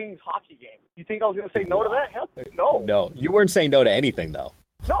Kings hockey game. You think I was going to say no to that? Hell, no. No, you weren't saying no to anything, though.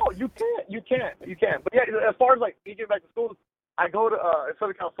 No, you can't. But yeah, as far as like me getting back to school, I go to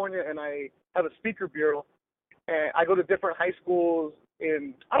Southern California and I have a speaker bureau, and I go to different high schools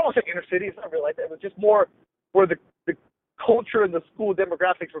in, I don't want to say inner city, it's not really like that, but just more where the culture and the school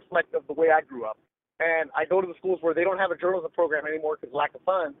demographics reflect of the way I grew up. And I go to the schools where they don't have a journalism program anymore because of lack of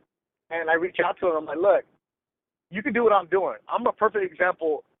funds, and I reach out to them. I'm like, look, you can do what I'm doing. I'm a perfect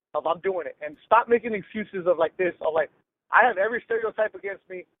example of I'm doing it. And stop making excuses of like this. Of like, I have every stereotype against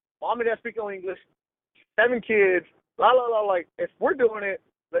me. Mom and dad speak only English. 7 kids. La la la. Like, if we're doing it,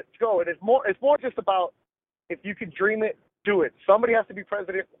 let's go. And it's more just about if you can dream it, do it. Somebody has to be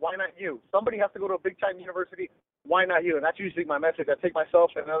president. Why not you? Somebody has to go to a big time university. Why not you? And that's usually my message. I take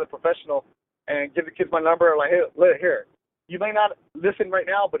myself and another professional and give the kids my number. Like, hey, here. You may not listen right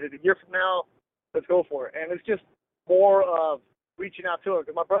now, but in a year from now, let's go for it. And it's just more of reaching out to him,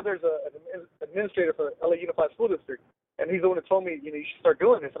 because my brother's an administrator for LA Unified School District, and he's the one that told me, you should start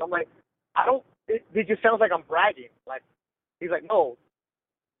doing this. And I'm like, it just sounds like I'm bragging. Like, he's like, no,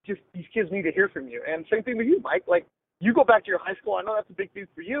 just these kids need to hear from you. And same thing with you, Mike. Like, you go back to your high school, I know that's a big thing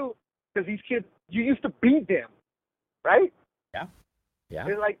for you, because these kids, you used to beat them, right? Yeah.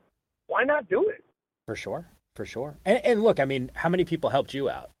 They're like, why not do it? For sure. And look, I mean, how many people helped you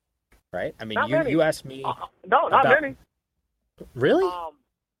out? Right? I mean, you asked me. No, not many. Really?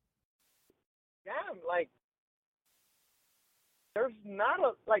 Yeah, like, there's not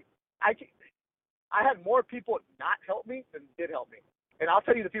I had more people not help me than did help me. And I'll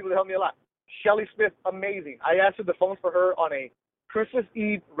tell you the people that helped me a lot. Shelly Smith, amazing. I answered the phone for her on a Christmas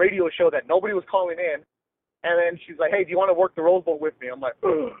Eve radio show that nobody was calling in. And then she's like, hey, do you want to work the Rose Bowl with me? I'm like,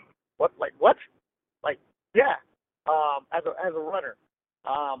 ugh. What? Like, what? Like, yeah, as a runner.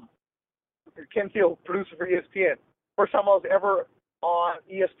 Ken Field, producer for ESPN. First time I was ever on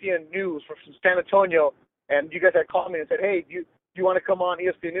ESPN News from San Antonio, and you guys had called me and said, hey, do you want to come on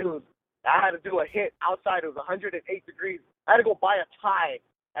ESPN News? I had to do a hit outside. It was 108 degrees. I had to go buy a tie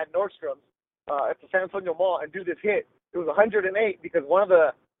at Nordstrom's at the San Antonio Mall and do this hit. It was 108 because one of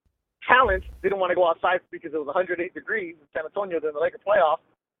the talents didn't want to go outside because it was 108 degrees in San Antonio during the Laker playoff.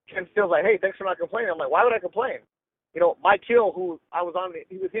 Ken Steele's like, hey, thanks for not complaining. I'm like, why would I complain? Mike Hill, who I was on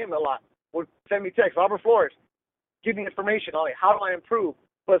with him a lot, would send me texts. Robert Flores, give me information on how do I improve.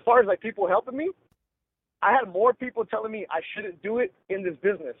 But as far as like people helping me, I had more people telling me I shouldn't do it in this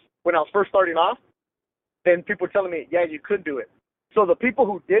business when I was first starting off than people telling me, yeah, you could do it. So the people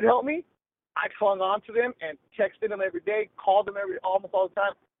who did help me, I clung on to them and texted them every day, called them almost all the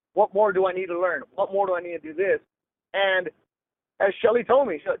time. What more do I need to learn? What more do I need to do this? And as Shelly told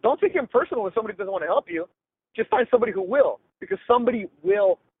me, don't take it personal when somebody doesn't want to help you. Just find somebody who will, because somebody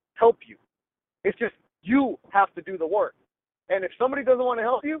will help you. It's just you have to do the work. And if somebody doesn't want to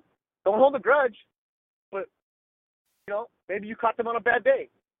help you, don't hold a grudge. But, maybe you caught them on a bad day.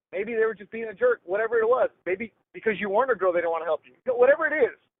 Maybe they were just being a jerk, whatever it was. Maybe because you weren't a girl, they didn't want to help you. Whatever it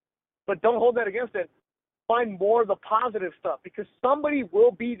is. But don't hold that against it. Find more of the positive stuff, because somebody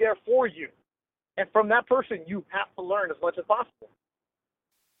will be there for you. And from that person, you have to learn as much as possible.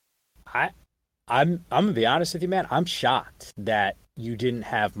 I'm gonna be honest with you, man. I'm shocked that you didn't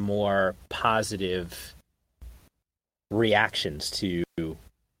have more positive reactions to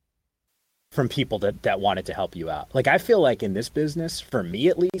from people that wanted to help you out. Like, I feel like in this business, for me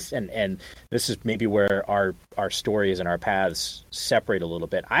at least, and this is maybe where our stories and our paths separate a little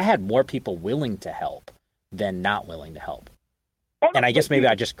bit, I had more people willing to help than not willing to help. And I guess maybe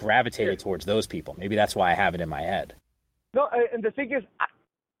I just gravitated towards those people. Maybe that's why I have it in my head. No, and the thing is,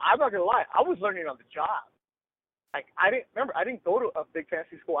 I'm not going to lie, I was learning on the job. Like, I didn't go to a big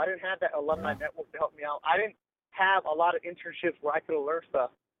fancy school. I didn't have that alumni network to help me out. I didn't have a lot of internships where I could have learned stuff.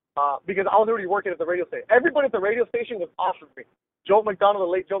 Because I was already working at the radio station. Everybody at the radio station was awesome for me. Joe McDonald, the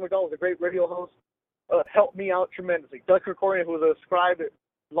late Joe McDonald, was a great radio host, helped me out tremendously. Doug Krikorian, who was a scribe at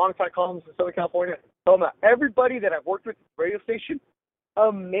longtime columnist in Southern California, helped me out. Everybody that I've worked with at the radio station,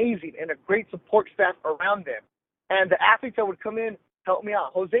 amazing, and a great support staff around them. And the athletes that would come in, help me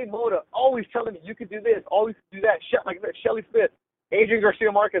out. Jose Mota, always telling me, you could do this, always do that. Like Shelly Smith, Adrian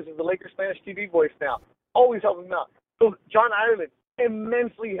Garcia Marquez is the Lakers Spanish TV voice now, always helping me out. So John Ireland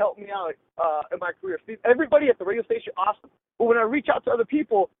immensely helped me out in my career. Everybody at the radio station, awesome. But when I reach out to other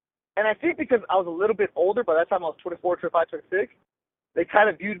people, and I think because I was a little bit older, by that time I was 24, 25, 26, they kind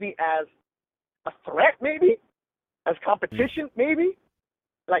of viewed me as a threat, maybe, as competition, maybe.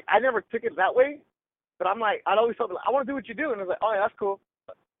 Like, I never took it that way. But I'm like, I'd always felt like, I want to do what you do. And I was like, oh, yeah, that's cool.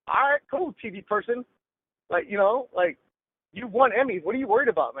 All right, cool, TV person. Like, you know, like, you won Emmys. What are you worried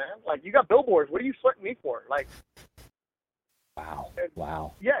about, man? Like, you got billboards. What are you sweating me for? Like,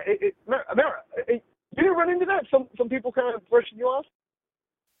 Wow. Yeah, you didn't run into that? Some people kind of brushing you off?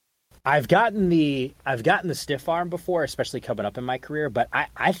 I've gotten the stiff arm before, especially coming up in my career, but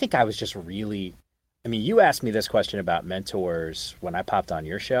I think I was just really, I mean, you asked me this question about mentors when I popped on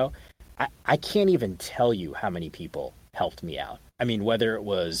your show. I can't even tell you how many people helped me out. I mean, whether it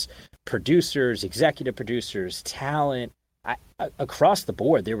was producers, executive producers, talent, across the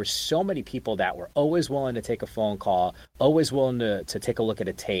board, there were so many people that were always willing to take a phone call, always willing to take a look at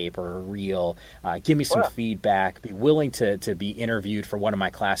a tape or a reel, give me some feedback, be willing to be interviewed for one of my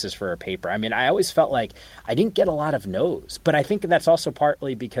classes for a paper. I mean, I always felt like I didn't get a lot of no's, but I think that's also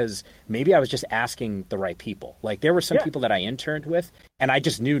partly because maybe I was just asking the right people. Like, there were some people that I interned with, and I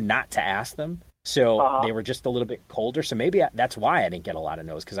just knew not to ask them. So they were just a little bit colder. So maybe that's why I didn't get a lot of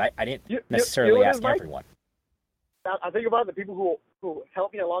no's, because I didn't necessarily ask everyone. I think about the people who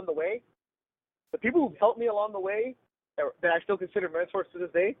helped me along the way. The people who helped me along the way that I still consider mentors to this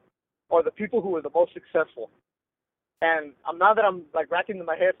day are the people who were the most successful. And now that I'm like racking in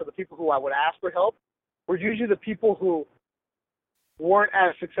my head for the people who I would ask for help, were usually the people who weren't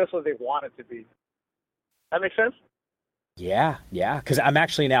as successful as they wanted to be. That makes sense? Yeah. Because I'm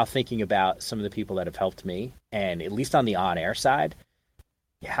actually now thinking about some of the people that have helped me, and at least on the on-air side,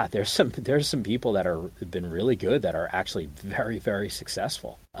 yeah, there's some people that have been really good that are actually very, very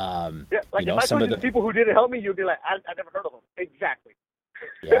successful. Like, if I told you the people who didn't help me, you'd be like, I never heard of them. Exactly.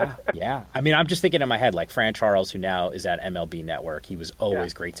 Yeah. I mean, I'm just thinking in my head, like Fran Charles, who now is at MLB Network. He was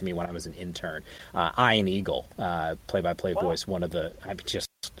always great to me when I was an intern. Ian Eagle, play-by-play voice, just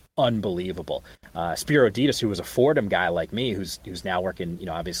unbelievable. Spiro Ditas, who was a Fordham guy like me, who's now working,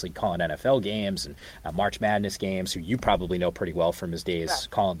 obviously calling NFL games and March Madness games, who you probably know pretty well from his days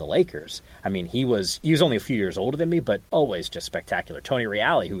calling the Lakers. I mean, he was only a few years older than me, but always just spectacular. Tony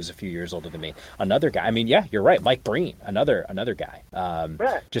Reale, who was a few years older than me, another guy. I mean, yeah, you're right. Mike Breen, another guy.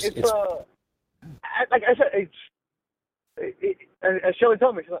 Like I said, as Shelly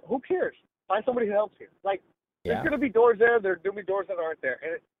told me, she's like, who cares? Find somebody who helps you. Like, there's going to be doors there. There's going to be doors that aren't there.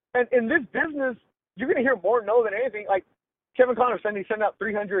 And in this business, you're going to hear more no than anything. Like, Kevin Connor sent out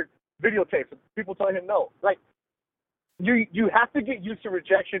 300 videotapes of people telling him no. Like, you have to get used to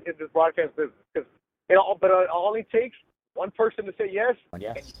rejection in this broadcast business, because it only takes one person to say yes, and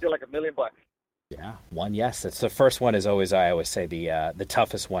you feel like $1 million. Yeah, one yes. That's the first one. Is always, I always say, the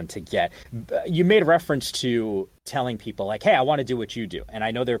toughest one to get. You made reference to telling people like, hey, I want to do what you do. And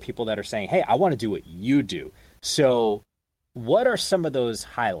I know there are people that are saying, hey, I want to do what you do. So what are some of those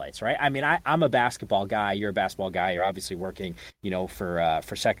highlights, right? I mean, I'm a basketball guy. You're a basketball guy. You're obviously working, for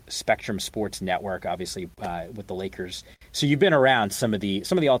Spectrum Sports Network, obviously with the Lakers. So you've been around some of the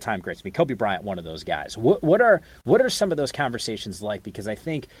all-time greats. I mean, Kobe Bryant, one of those guys. What are some of those conversations like? Because I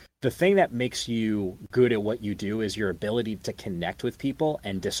think the thing that makes you good at what you do is your ability to connect with people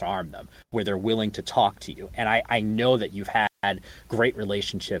and disarm them, where they're willing to talk to you. And I know that you've had great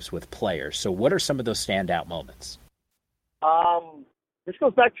relationships with players. So what are some of those standout moments? This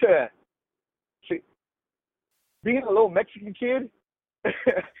goes back to being a little Mexican kid.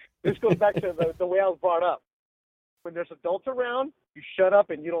 This goes back to the way I was brought up. When there's adults around, you shut up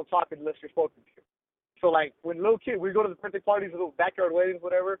and you don't talk unless you're spoken to. So, like, when little kids, we go to the birthday parties, little backyard weddings,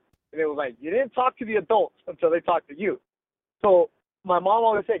 whatever, and it was like, you didn't talk to the adults until they talked to you. So my mom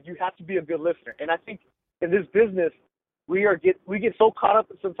always said, you have to be a good listener. And I think in this business, we get so caught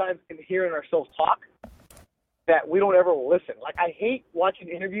up sometimes in hearing ourselves talk that we don't ever listen. Like, I hate watching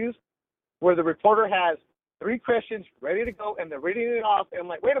interviews where the reporter has 3 questions ready to go and they're reading it off. And I'm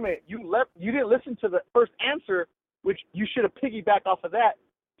like, wait a minute, you didn't listen to the first answer, which you should have piggybacked off of that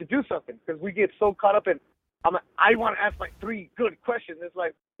to do something, because we get so caught up in, I want to ask like 3 good questions. It's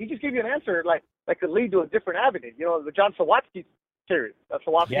like, he just gave you an answer like that could lead to a different avenue. You know, the John Sawatsky series. That's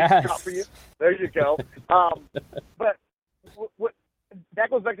Sawatsky shot for you. There you go. But what that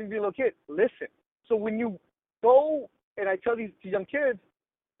goes back to being a little kid. Listen. So when you go, and I tell these young kids,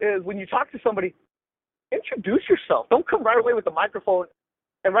 is when you talk to somebody, introduce yourself. Don't come right away with the microphone,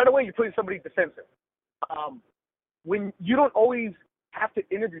 and right away you're putting somebody defensive. When you don't always have to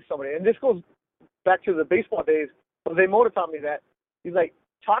interview somebody, and this goes back to the baseball days. Jose Mota taught me that. He's like,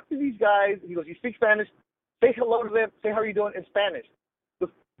 talk to these guys. He goes, you speak Spanish, say hello to them, say how are you doing in Spanish.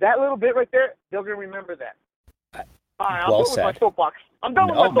 That little bit right there, they're going to remember that. All right, I'm done with my soapbox. I'm done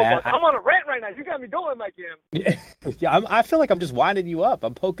with my soapbox. I'm on a rant right now. You got me going like him. Yeah, I feel like I'm just winding you up.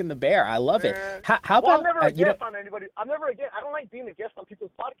 I'm poking the bear. I love it. How about... I'm never a guest on anybody. I don't like being a guest on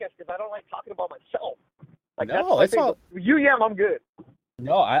people's podcasts because I don't like talking about myself. Like, no, it's all... I'm good.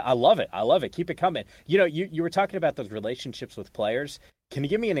 No, I love it. I love it. Keep it coming. You know, you were talking about those relationships with players. Can you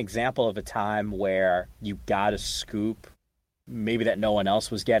give me an example of a time where you got a scoop, maybe that no one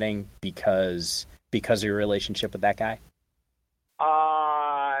else was getting because of your relationship with that guy?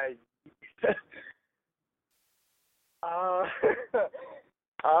 All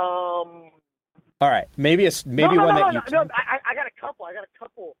right, maybe one that you. No, I got a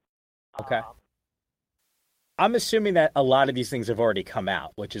couple. Okay. I'm assuming that a lot of these things have already come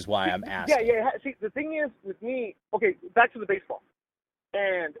out, which is why I'm asking. Yeah. See, the thing is with me, okay, back to the baseball.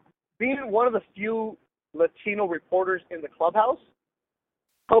 And being one of the few Latino reporters in the clubhouse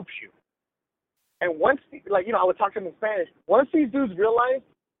helps you. And once, I would talk to them in Spanish. Once these dudes realized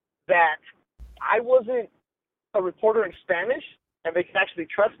that I wasn't a reporter in Spanish and they could actually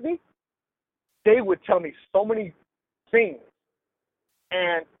trust me, they would tell me so many things.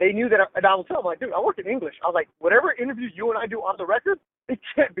 And they knew that, and I would tell them, like, dude, I work in English. I was like, whatever interview you and I do on the record, it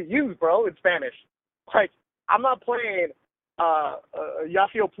can't be used, bro, in Spanish. Like, I'm not playing a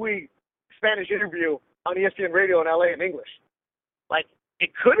Yasiel Puig Spanish interview on ESPN Radio in LA in English. Like, it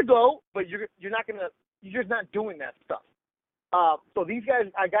could go, but you're just not doing that stuff. So these guys,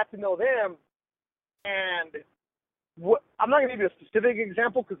 I got to know them, and I'm not going to give you a specific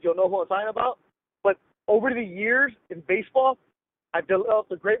example because you'll know who I'm talking about, but over the years in baseball, I've developed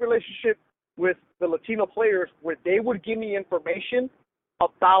a great relationship with the Latino players where they would give me information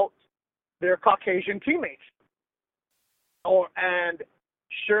about their Caucasian teammates. And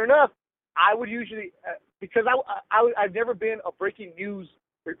sure enough, I would usually, because I've never been a breaking news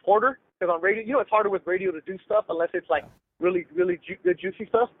reporter, because on radio, it's harder with radio to do stuff unless it's like really, really good, juicy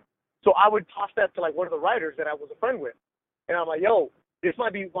stuff. So I would toss that to like one of the writers that I was a friend with. And I'm like, yo, this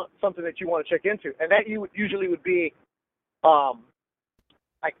might be something that you want to check into. And that usually would be,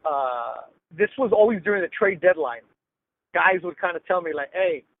 this was always during the trade deadline. Guys would kind of tell me like,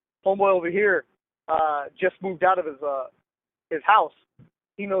 hey, homeboy over here just moved out of his house.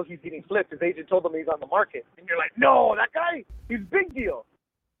 He knows he's getting flipped. His agent told him he's on the market. And you're like, no, that guy, he's a big deal.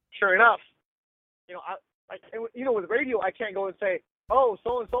 Sure enough, with radio, I can't go and say, oh,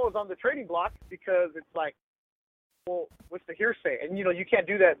 so-and-so is on the trading block because it's like, well, what's the hearsay? And, you can't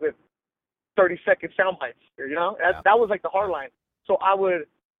do that with 30-second sound bites. That was like the hard line. So I would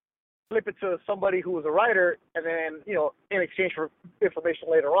flip it to somebody who was a writer and then, in exchange for information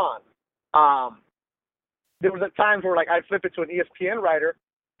later on. There was times where, like, I'd flip it to an ESPN writer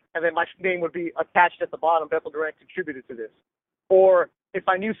and then my name would be attached at the bottom, Beto Duran contributed to this. Or if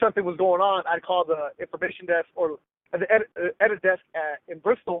I knew something was going on, I'd call the information desk or the edit desk in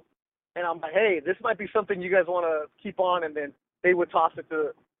Bristol, and I'm like, hey, this might be something you guys want to keep on, and then they would toss it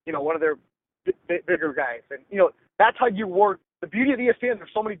to, one of their bigger guys. And, that's how you work. The beauty of ESPN, there's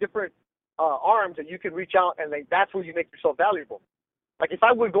so many different arms that you can reach out, and that's where you make yourself valuable. Like, if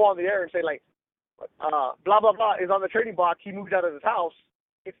I would go on the air and say, like, blah, blah, blah is on the trading block, he moved out of his house,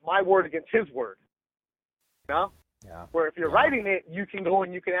 it's my word against his word. Yeah. Where if you're writing it, you can go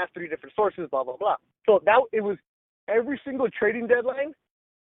and you can ask 3 different sources, blah, blah, blah. So it was every single trading deadline,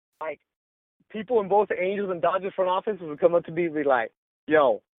 like, people in both the Angels and Dodgers front offices would come up to me and be like,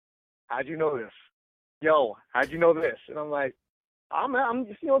 yo, how'd you know this? Yo, how'd you know this? And I'm like, I'm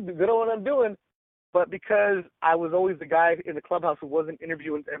just, good at what I'm doing. But because I was always the guy in the clubhouse who wasn't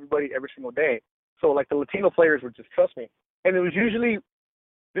interviewing everybody every single day, so, like, the Latino players would just trust me. And it was usually,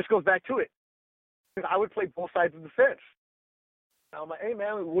 this goes back to it, because I would play both sides of the fence. I'm like, hey,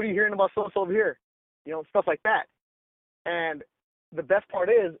 man, what are you hearing about so-and-so over here? You know, stuff like that. And the best part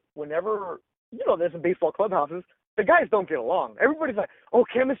is whenever, there's in baseball clubhouses, the guys don't get along. Everybody's like, oh,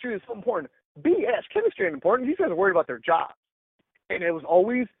 chemistry is so important. BS, chemistry ain't important. These guys are worried about their job. And it was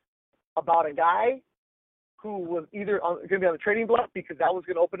always about a guy who was either going to be on the trading block because that was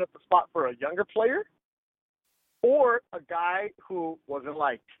going to open up the spot for a younger player, or a guy who wasn't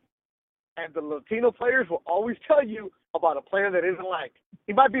liked. And the Latino players will always tell you about a player that isn't liked.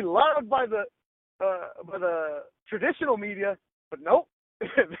 He might be loved by the traditional media, but nope,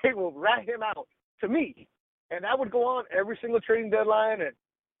 they will rat him out to me. And that would go on every single trading deadline. And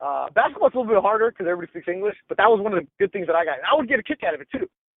basketball's a little bit harder because everybody speaks English, but that was one of the good things that I got. And I would get a kick out of it too.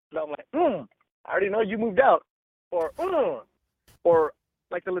 So I'm like, I already know you moved out. Or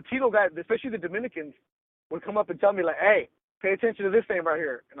like the Latino guys, especially the Dominicans, would come up and tell me like, hey, pay attention to this name right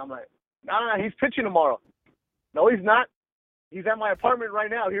here. And I'm like, nah, he's pitching tomorrow. No, he's not. He's at my apartment right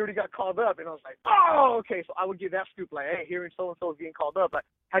now. He already got called up. And I was like, oh, okay. So I would get that scoop like, hey, hearing so-and-so is getting called up. Like,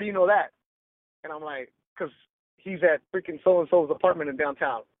 how do you know that? And I'm like, because he's at freaking so-and-so's apartment in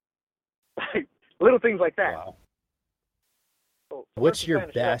downtown. Like, little things like that. Wow. So what's your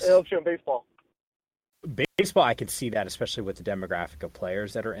Spanish. best? It helps you in baseball. Baseball, I can see that, especially with the demographic of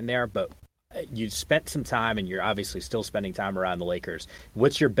players that are in there. But you spent some time, and you're obviously still spending time around the Lakers.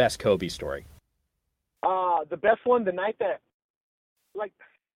 What's your best Kobe story? The best one, the night that, like,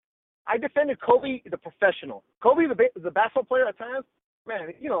 I defended Kobe, the professional. Kobe, the basketball player at times,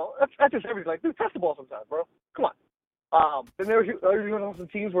 man, that's just everything. Like, dude, pass the ball sometimes, bro. Come on. Then there's some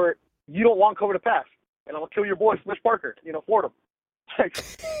teams where you don't want Kobe to pass, and I'm going to kill your boy, Smush Parker, Fordham.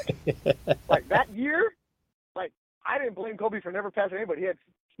 Like that year, like, I didn't blame Kobe for never passing anybody. He had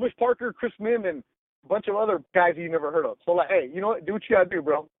Smush Parker, Chris Mim, and a bunch of other guys you never heard of. So, like, hey, you know what? Do what you got to do,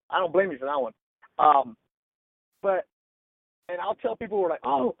 bro. I don't blame you for that one. And I'll tell people who are like,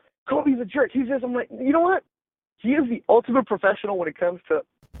 oh, Kobe's a jerk. He's this. I'm like, you know what? He is the ultimate professional when it comes to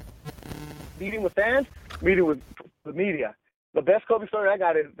meeting with fans, meeting with the media. The best Kobe story I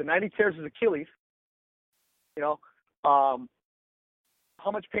got is the night he tears his Achilles.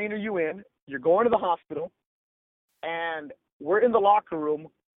 How much pain are you in? You're going to the hospital, and we're in the locker room,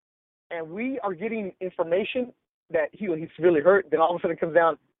 and we are getting information that he's severely hurt. Then all of a sudden it comes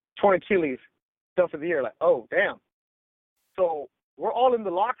down, torn Achilles, done for the year. Like, oh, damn. So we're all in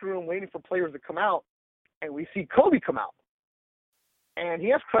the locker room waiting for players to come out, and we see Kobe come out. And he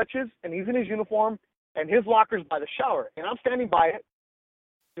has crutches, and he's in his uniform, and his locker's by the shower. And I'm standing by it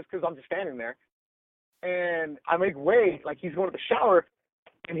just because I'm just standing there. And I make way like he's going to the shower,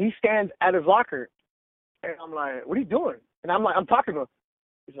 and he stands at his locker. And I'm like, what are you doing? And I'm talking to him.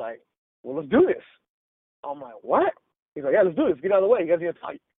 He's like, well, let's do this. I'm like, what? He's like, yeah, let's do this. Get out of the way. You guys need to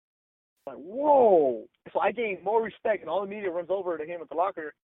talk. I'm like, whoa. So I gained more respect, and all the media runs over to him at the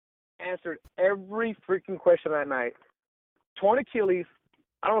locker, answered every freaking question that night. Torn Achilles.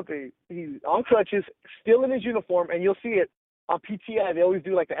 I don't think he's on crutches, still in his uniform, and you'll see it on PTI. They always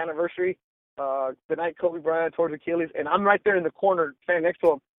do like the anniversary, the night Kobe Bryant tore his Achilles, and I'm right there in the corner standing next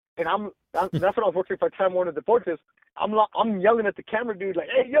to him. And that's when I was working for Time Warner Deportes. I'm yelling at the camera dude like,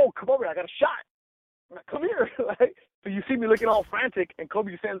 hey, yo, come over here. I got a shot. I'm like, come here. Like, so you see me looking all frantic, and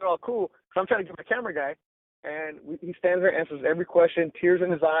Kobe stands there all cool. So I'm trying to get my camera guy, and he stands there, answers every question, tears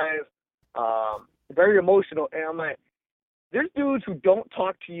in his eyes, very emotional. And I'm like, there's dudes who don't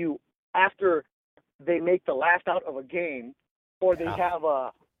talk to you after they make the last out of a game, or they have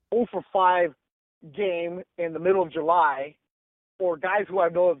a 0 for 5 game in the middle of July, or guys who I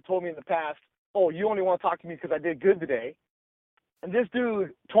know have told me in the past, oh, you only want to talk to me because I did good today. And this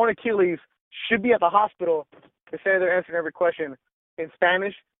dude, torn Achilles, should be at the hospital to say they're answering every question in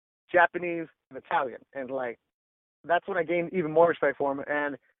Spanish, Japanese, and Italian. And, like, that's when I gained even more respect for him.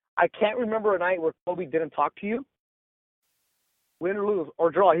 And I can't remember a night where Kobe didn't talk to you. Win or lose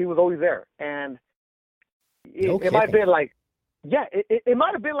or draw, he was always there. And it might have been like, it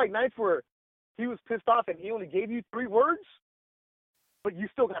might have been like nights where he was pissed off and he only gave you 3 words, but you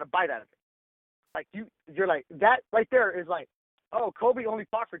still got a bite out of it. Like, you're like, that right there is like, oh, Kobe only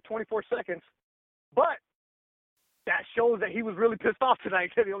talked for 24 seconds, but that shows that he was really pissed off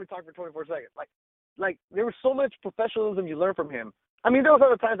tonight because he only talked for 24 seconds. Like there was so much professionalism you learned from him. I mean, there was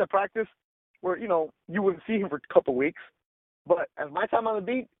other times at practice where, you wouldn't see him for a couple weeks. But as my time on the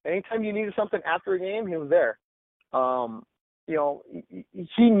beat, anytime you needed something after a game, he was there.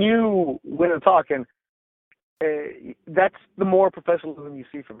 He knew when to talk, and that's the more professionalism you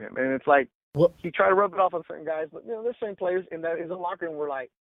see from him. And it's like, he tried to rub it off on certain guys, but, there's certain players in his locker room were like,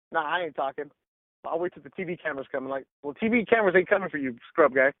 nah, I ain't talking. I'll wait till the TV cameras come. Like, well, TV cameras ain't coming for you,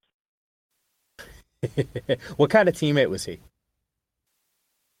 scrub guy. What kind of teammate was he?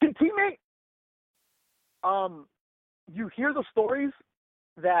 you hear the stories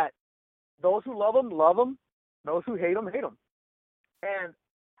that those who love him, those who hate him, hate him. And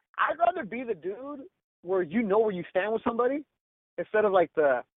I'd rather be the dude where you know where you stand with somebody instead of like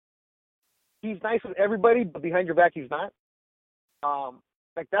he's nice with everybody, but behind your back he's not.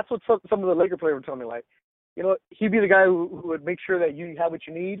 Like that's what some of the Laker players were telling me. Like, you know, he'd be the guy who would make sure that you have what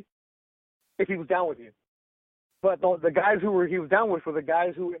you need if he was down with you. But the guys he was down with were the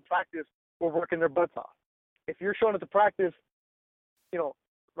guys who in practice were working their butts off. If you're showing up to practice, you know,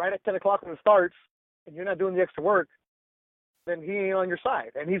 right at 10 o'clock when it starts, and you're not doing the extra work, then he ain't on your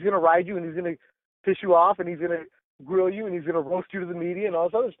side. And he's going to ride you, and he's going to piss you off, and he's going to grill you, and he's going to roast you to the media and all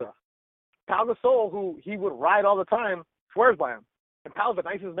this other stuff. Pau Gasol, who he would ride all the time, swears by him. And Pau's the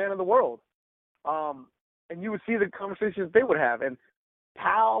nicest man in the world. And you would see the conversations they would have. And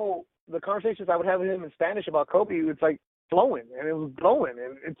Pau, the conversations I would have with him in Spanish about Kobe, it's like flowing, and it was blowing.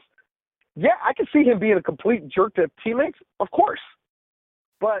 And it's, yeah, I could see him being a complete jerk to teammates, of course.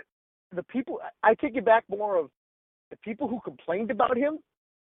 But the people, I take it back more of the people who complained about him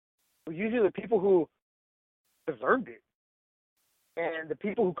were usually the people who deserved it. And the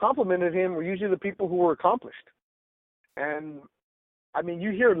people who complimented him were usually the people who were accomplished. And, I mean,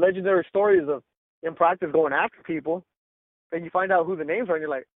 you hear legendary stories of in practice going after people, and you find out who the names are, and you're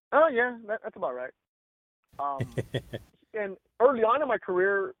like, oh, yeah, that's about right. And early on in my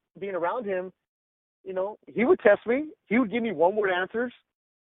career, being around him, you know, he would test me. He would give me one-word answers.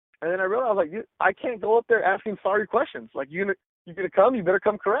 And then I realized, like, I can't go up there asking sorry questions. Like, you're gonna come, you better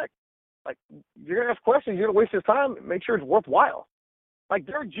come correct. Like, you're going to ask questions, you're going to waste his time, make sure it's worthwhile. Like,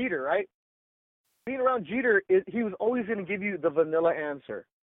 Derek Jeter, right? Being around Jeter, he was always going to give you the vanilla answer.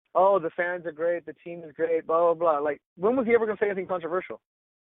 Oh, the fans are great, the team is great, blah, blah, blah. Like, when was he ever going to say anything controversial?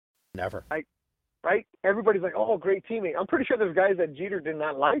 Never. Like, right? Everybody's like, oh, great teammate. I'm pretty sure there's guys that Jeter did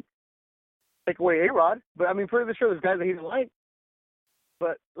not like. Take away A-Rod. But, I mean, pretty sure there's guys that he didn't like.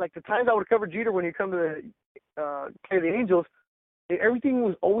 But, like, the times I would cover Jeter when he come to play the Angels, everything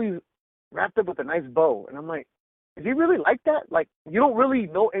was always wrapped up with a nice bow. And I'm like, is he really like that? Like, you don't really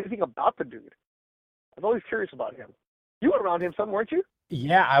know anything about the dude. I was always curious about him. You were around him some, weren't you?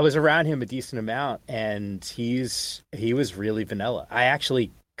 Yeah, I was around him a decent amount, and he was really vanilla. I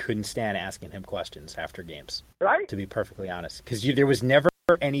actually couldn't stand asking him questions after games, right? To be perfectly honest, because there was never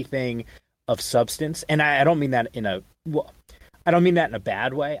anything of substance, and I don't mean that in a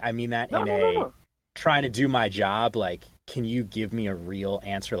bad way. I mean that in trying to do my job. Like, can you give me a real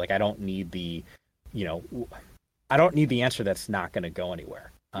answer? Like, I don't need the answer that's not going to go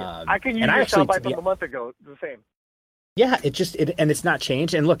anywhere. Yeah. I can use your soundbite from a month ago. It's the same. Yeah, and it's not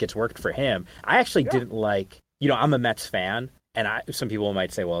changed. And look, it's worked for him. I actually didn't like, I'm a Mets fan, and some people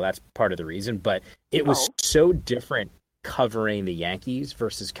might say, well, that's part of the reason, but it was so different covering the Yankees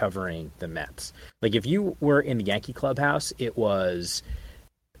versus covering the Mets. Like, if you were in the Yankee clubhouse, it was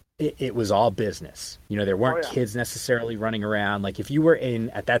all business. There weren't kids necessarily running around. Like, if you were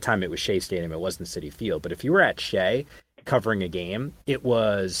at that time, it was Shea Stadium, it wasn't Citi Field, but if you were at Shea covering a game, it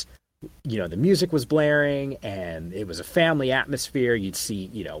was, the music was blaring and it was a family atmosphere. You'd see,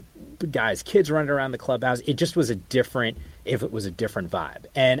 kids running around the clubhouse. It just was a different vibe.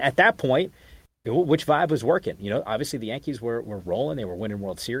 And at that point, which vibe was working? Obviously the Yankees were rolling. They were winning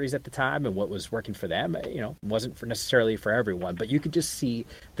World Series at the time, and what was working for them, wasn't necessarily for everyone. But you could just see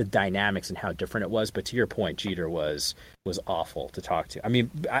the dynamics and how different it was. But to your point, Jeter was awful to talk to. I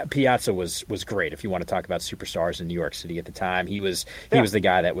mean, Piazza was great. If you want to talk about superstars in New York City at the time, he was the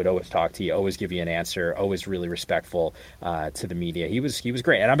guy that would always talk to you, always give you an answer, always really respectful to the media. He was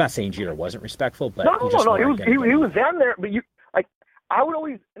great. And I'm not saying Jeter wasn't respectful, but no. He was down there. But I would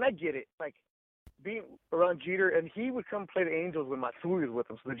always, and I get it, like, being around Jeter, and he would come play the Angels when Matsui was with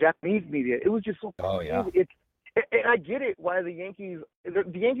him. So the Japanese media, it was just so. Oh yeah. And I get it why the Yankees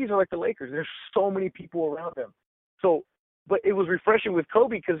are like the Lakers. There's so many people around them. So, but it was refreshing with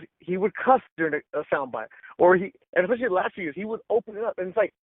Kobe because he would cuss during a soundbite, and especially the last few years, he would open it up. And it's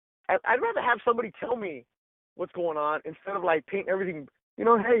like, I'd rather have somebody tell me what's going on instead of like painting everything.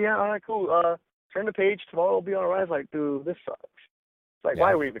 Hey, yeah, all right, cool. Turn the page. Tomorrow will be all right. It's like, dude, this sucks. Like,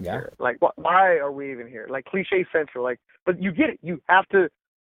 why are we even here? Like, why are we even here? Like, cliche central. Like, but you get it. You have to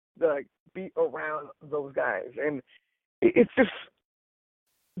be around those guys, and it's just.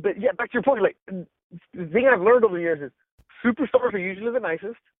 But yeah, back to your point. Like, the thing I've learned over the years is superstars are usually the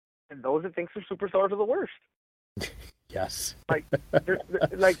nicest, and those that think they're superstars are the worst. Yes. Like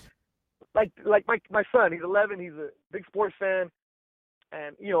my son. He's 11. He's a big sports fan,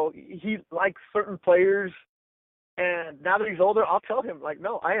 and he likes certain players. And now that he's older, I'll tell him, like,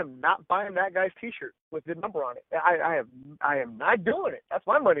 no, I am not buying that guy's T-shirt with the number on it. I am not doing it. That's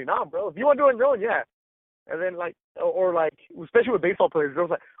my money now, bro. If you want to do it on your own, yeah. And then or especially with baseball players, girls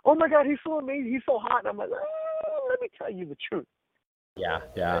like, oh my God, he's so amazing, he's so hot. And I'm like, let me tell you the truth. Yeah.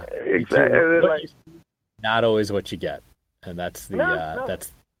 Exactly. Not always what you get, and that's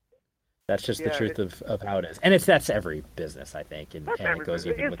that's just the truth of how it is. And that's every business, I think, and it goes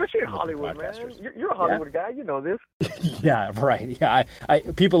even especially in Hollywood, man. You're a Hollywood guy, you know this. Yeah, right. Yeah,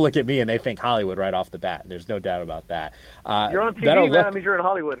 people look at me and they think Hollywood right off the bat. There's no doubt about that. You're on TV, man. That means you're in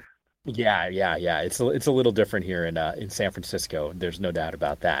Hollywood. Yeah. It's a little different here in San Francisco. There's no doubt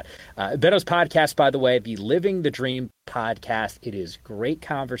about that. Beto's podcast, by the way, the Living the Dream podcast. It is great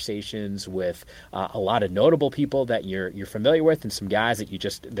conversations with a lot of notable people that you're familiar with, and some guys that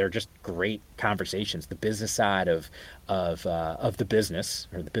they're just great conversations. The business side of the business,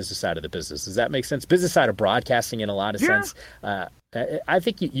 or the business side of the business. Does that make sense? Business side of broadcasting in a lot of sense. I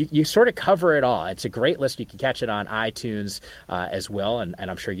think you sort of cover it all. It's a great list. You can catch it on iTunes as well, and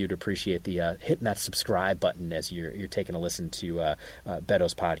I'm sure you'd appreciate the hitting that subscribe button as you're taking a listen to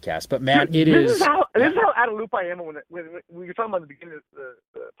Beto's podcast. But man, this is how out of loop I am when you're talking about the beginning of the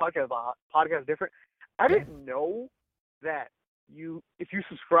podcast about podcast different. I didn't know that if you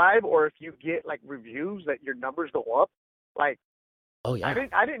subscribe or if you get like reviews that your numbers go up. Like, oh yeah,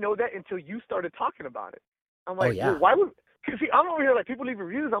 I didn't know that until you started talking about it. I'm like, well, why would? Because see, I'm over here like people leave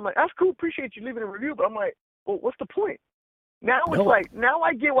reviews. I'm like, that's cool, appreciate you leaving a review. But I'm like, well, what's the point? Now it's like, now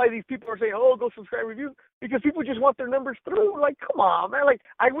I get why these people are saying, oh, go subscribe, review, because people just want their numbers through. Like, come on, man. Like,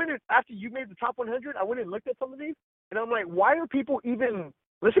 I went in, after you made the top 100, I went and looked at some of these, and I'm like, why are people even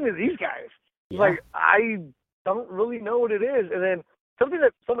listening to these guys? Yeah. Like, I don't really know what it is. And then something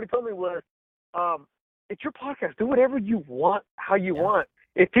that somebody told me was, it's your podcast. Do whatever you want, how you want.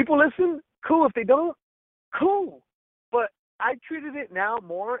 If people listen, cool. If they don't, cool. But I treated it now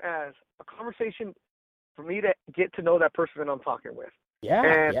more as a conversation for me to get to know that person that I'm talking with.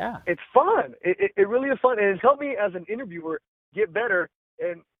 And it's fun. It really is fun. And it's helped me as an interviewer get better,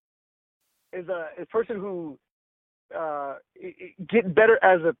 and as a person who get better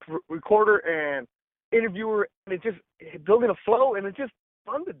as a recorder and interviewer. And it's just building a flow, and it's just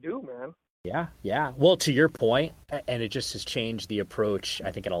fun to do, man. Yeah. Well, to your point, and it just has changed the approach,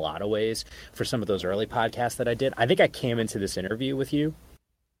 I think, in a lot of ways for some of those early podcasts that I did. I think I came into this interview with you,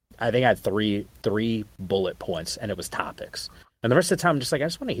 I think I had three bullet points, and it was topics. And the rest of the time, I'm just like, I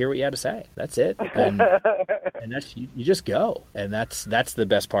just want to hear what you had to say. That's it. And that's you just go. And that's the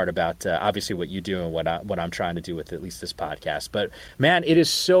best part about obviously what you do and what I'm trying to do with at least this podcast. But man, it is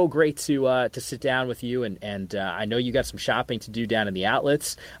so great to sit down with you. And I know you got some shopping to do down in the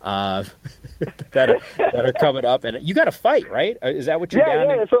outlets that are coming up. And you got to fight, right? Is that what you're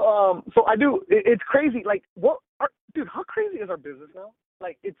down in? So I do. It's crazy. Like, dude, how crazy is our business now?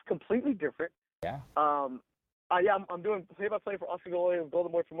 Like, it's completely different. Yeah. I'm doing play-by-play for Oscar Gold and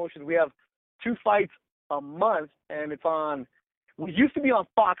Golden Boy Promotions. We have 2 fights a month, and it's on. We used to be on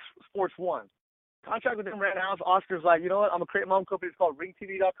Fox Sports 1. Contract with them right now. So Oscar's like, you know what? I'm gonna create my own company. It's called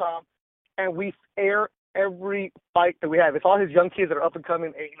RingTV.com, and we air every fight that we have. It's all his young kids that are up and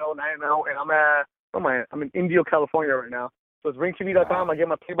coming, 8-0, 9-0, and I'm in Indio, California right now. So it's RingTV.com. I get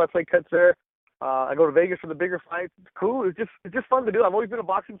my play-by-play cuts there. I go to Vegas for the bigger fights. It's cool. It's just fun to do. I've always been a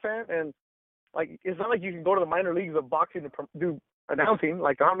boxing fan, and like, it's not like you can go to the minor leagues of boxing to do announcing.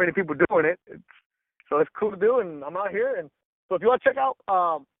 Like, there aren't many people doing it. So it's cool to do, and I'm out here. And so if you want to check out,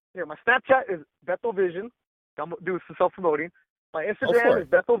 my Snapchat is Beto Vision. I'm doing some self-promoting. My Instagram is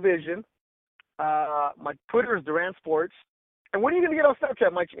Beto Vision. My Twitter is Duran Sports. And when are you going to get on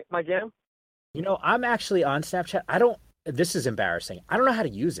Snapchat, Mike Yam? You know, I'm actually on Snapchat. This is embarrassing. I don't know how to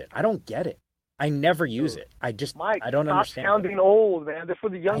use it. I don't get it. I never use it. I don't understand. Stop sounding old, man. That's for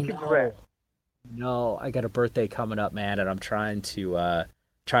the young kids to read. No, I got a birthday coming up, man, and I'm trying to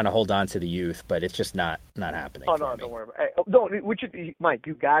hold on to the youth, but it's just not happening. Oh no, don't worry about it. Hey, Mike,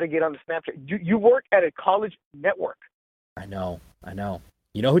 you got to get on the Snapchat. You work at a college network. I know.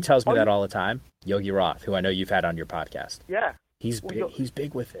 You know who tells me that all the time? Yogi Roth, who I know you've had on your podcast. Yeah, he's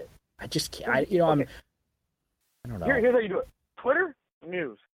big with it. I just can't. I don't know. Here's how you do it: Twitter,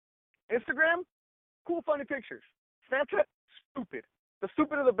 news; Instagram, cool, funny pictures; Snapchat, stupid. The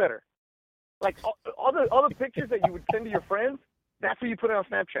stupider the better. Like, all the pictures that you would send to your friends, that's what you put on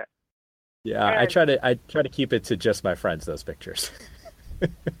Snapchat. Yeah, and I try to keep it to just my friends, those pictures.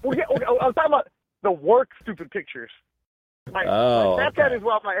 Okay, I was talking about the work stupid pictures. My Snapchat is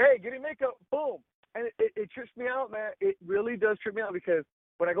where I'm like, hey, getting makeup, boom. And it trips me out, man. It really does trip me out, because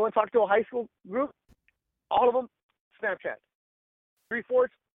when I go and talk to a high school group, all of them, Snapchat. 3/4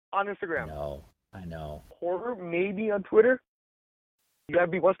 on Instagram. I know. Quarter maybe on Twitter. You got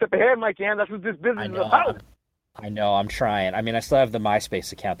to be one step ahead, Mike Yam. That's what this business is about. I know. I'm trying. I mean, I still have the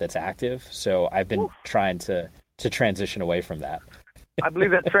MySpace account that's active, so I've been trying to transition away from that. I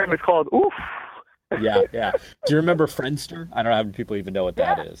believe that term is called oof. Yeah. Do you remember Friendster? I don't know how many people even know what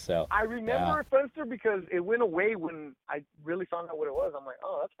that is. So I remember Friendster because it went away when I really found out what it was. I'm like,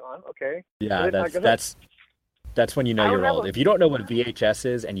 oh, that's gone. Okay. Yeah, that's when you know you're old. If you don't know what VHS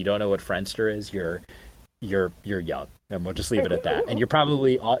is and you don't know what Friendster is, you're young, and we'll just leave it at that. And you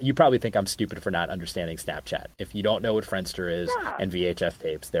probably think I'm stupid for not understanding Snapchat. If you don't know what Friendster is and VHS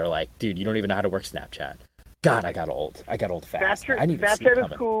tapes, they're like, dude, you don't even know how to work Snapchat. God, I got old. I got old fast. Snapchat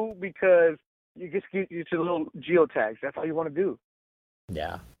is cool because you just get you to the little geotags. That's all you want to do.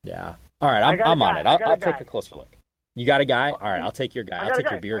 Yeah. All right, I'm on it. I'll take a closer look. You got a guy? All right, I'll take your guy. I'll take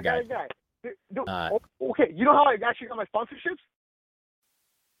your beer guy. Okay, you know how I actually got my sponsorships?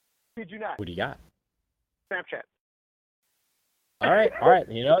 Did you not? What do you got? Snapchat. All right.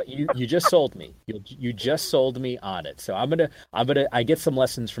 You know, you just sold me. You just sold me on it. So I get some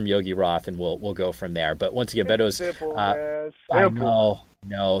lessons from Yogi Roth, and we'll go from there. But once again, Beto's. I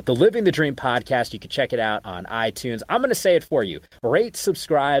know the Living the Dream podcast. You can check it out on iTunes. I'm going to say it for you: rate,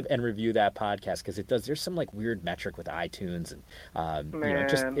 subscribe, and review that podcast because it does. There's some like weird metric with iTunes, and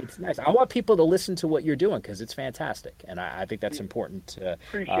it's nice. I want people to listen to what you're doing because it's fantastic, and I think that's important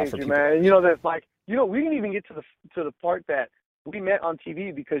appreciate for you, people. Man. You know that we didn't even get to the part that we met on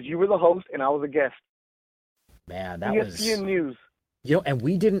TV because you were the host and I was a guest. Man, that ESPN was News. You know, and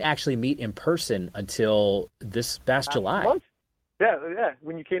we didn't actually meet in person until this past July. Month? Yeah,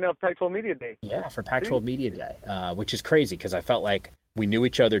 when you came out Pac-12 Media Day. Yeah, for Pac-12 Media Day, which is crazy because I felt like we knew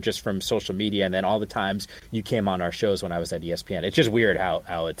each other just from social media, and then all the times you came on our shows when I was at ESPN. It's just weird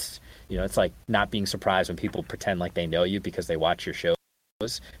how it's, you know, it's like not being surprised when people pretend like they know you because they watch your shows.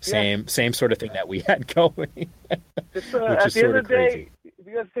 Same sort of thing that we had going. It's, at the end of the day, if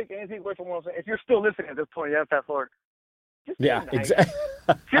you guys take anything away from what I'm saying, if you're still listening at this point, you have to fast forward. Exactly.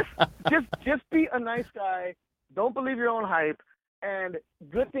 just be a nice guy. Don't believe your own hype, and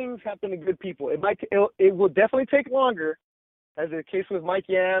good things happen to good people. It will definitely take longer, as the case with Mike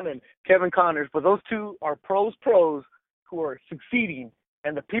Yam and Kevin Connors, but those two are pros who are succeeding,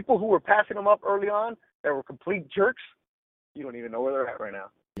 and the people who were passing them up early on that were complete jerks, you don't even know where they're at right now.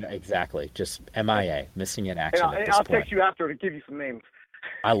 Yeah, exactly. Just MIA, missing in action. And I'll text you after to give you some names.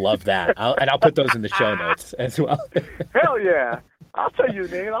 I love that. I'll put those in the show notes as well. Hell yeah. I'll tell you,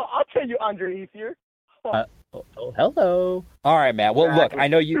 name. I'll tell you Andre Ethier. Hello. All right, man. Well, look, I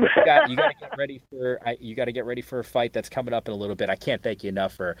know you got to get ready for a fight that's coming up in a little bit. I can't thank you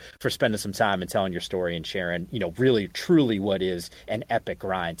enough for spending some time and telling your story and sharing, you know, really truly what is an epic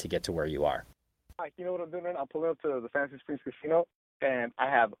grind to get to where you are. Mike, you know what I'm doing right now? I'm pulling up to the Fantasy Springs Casino, and I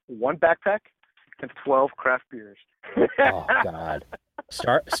have one backpack and 12 craft beers. Oh, God.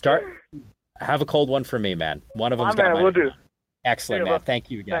 Start. Have a cold one for me, man. One of them's got my... We'll do. Excellent, man. Thank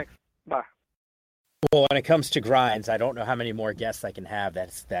you again. Thanks. Bye. Well, when it comes to grinds, I don't know how many more guests I can have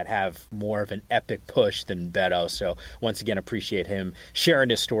that have more of an epic push than Beto. So once again, appreciate him sharing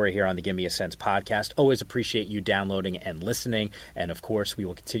his story here on the Give Me a Sense podcast. Always appreciate you downloading and listening. And of course, we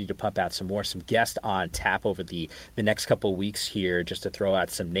will continue to pump out some guests on tap over the next couple of weeks here, just to throw out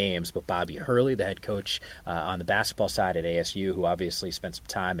some names. But Bobby Hurley, the head coach on the basketball side at ASU, who obviously spent some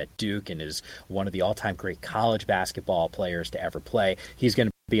time at Duke and is one of the all-time great college basketball players to ever play. He's going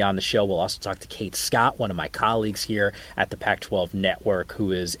to be on the show. We'll also talk to Kate Scott, one of my colleagues here at the Pac-12 Network,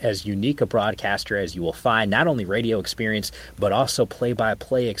 who is as unique a broadcaster as you will find, not only radio experience, but also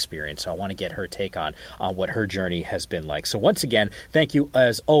play-by-play experience. So I want to get her take on what her journey has been like. So once again, thank you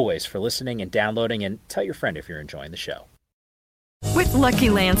as always for listening and downloading, and tell your friend if you're enjoying the show. With Lucky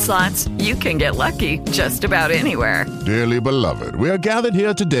Land Slots, you can get lucky just about anywhere. Dearly beloved, we are gathered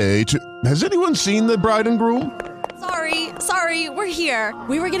here today to... Has anyone seen the bride and groom? Sorry, we're here.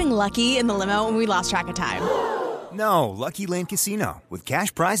 We were getting lucky in the limo and we lost track of time. No, Lucky Land Casino, with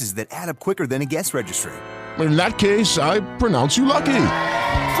cash prizes that add up quicker than a guest registry. In that case, I pronounce you lucky.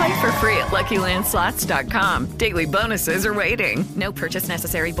 Play for free at LuckyLandSlots.com. Daily bonuses are waiting. No purchase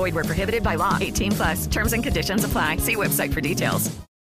necessary. Void where prohibited by law. 18+. Terms and conditions apply. See website for details.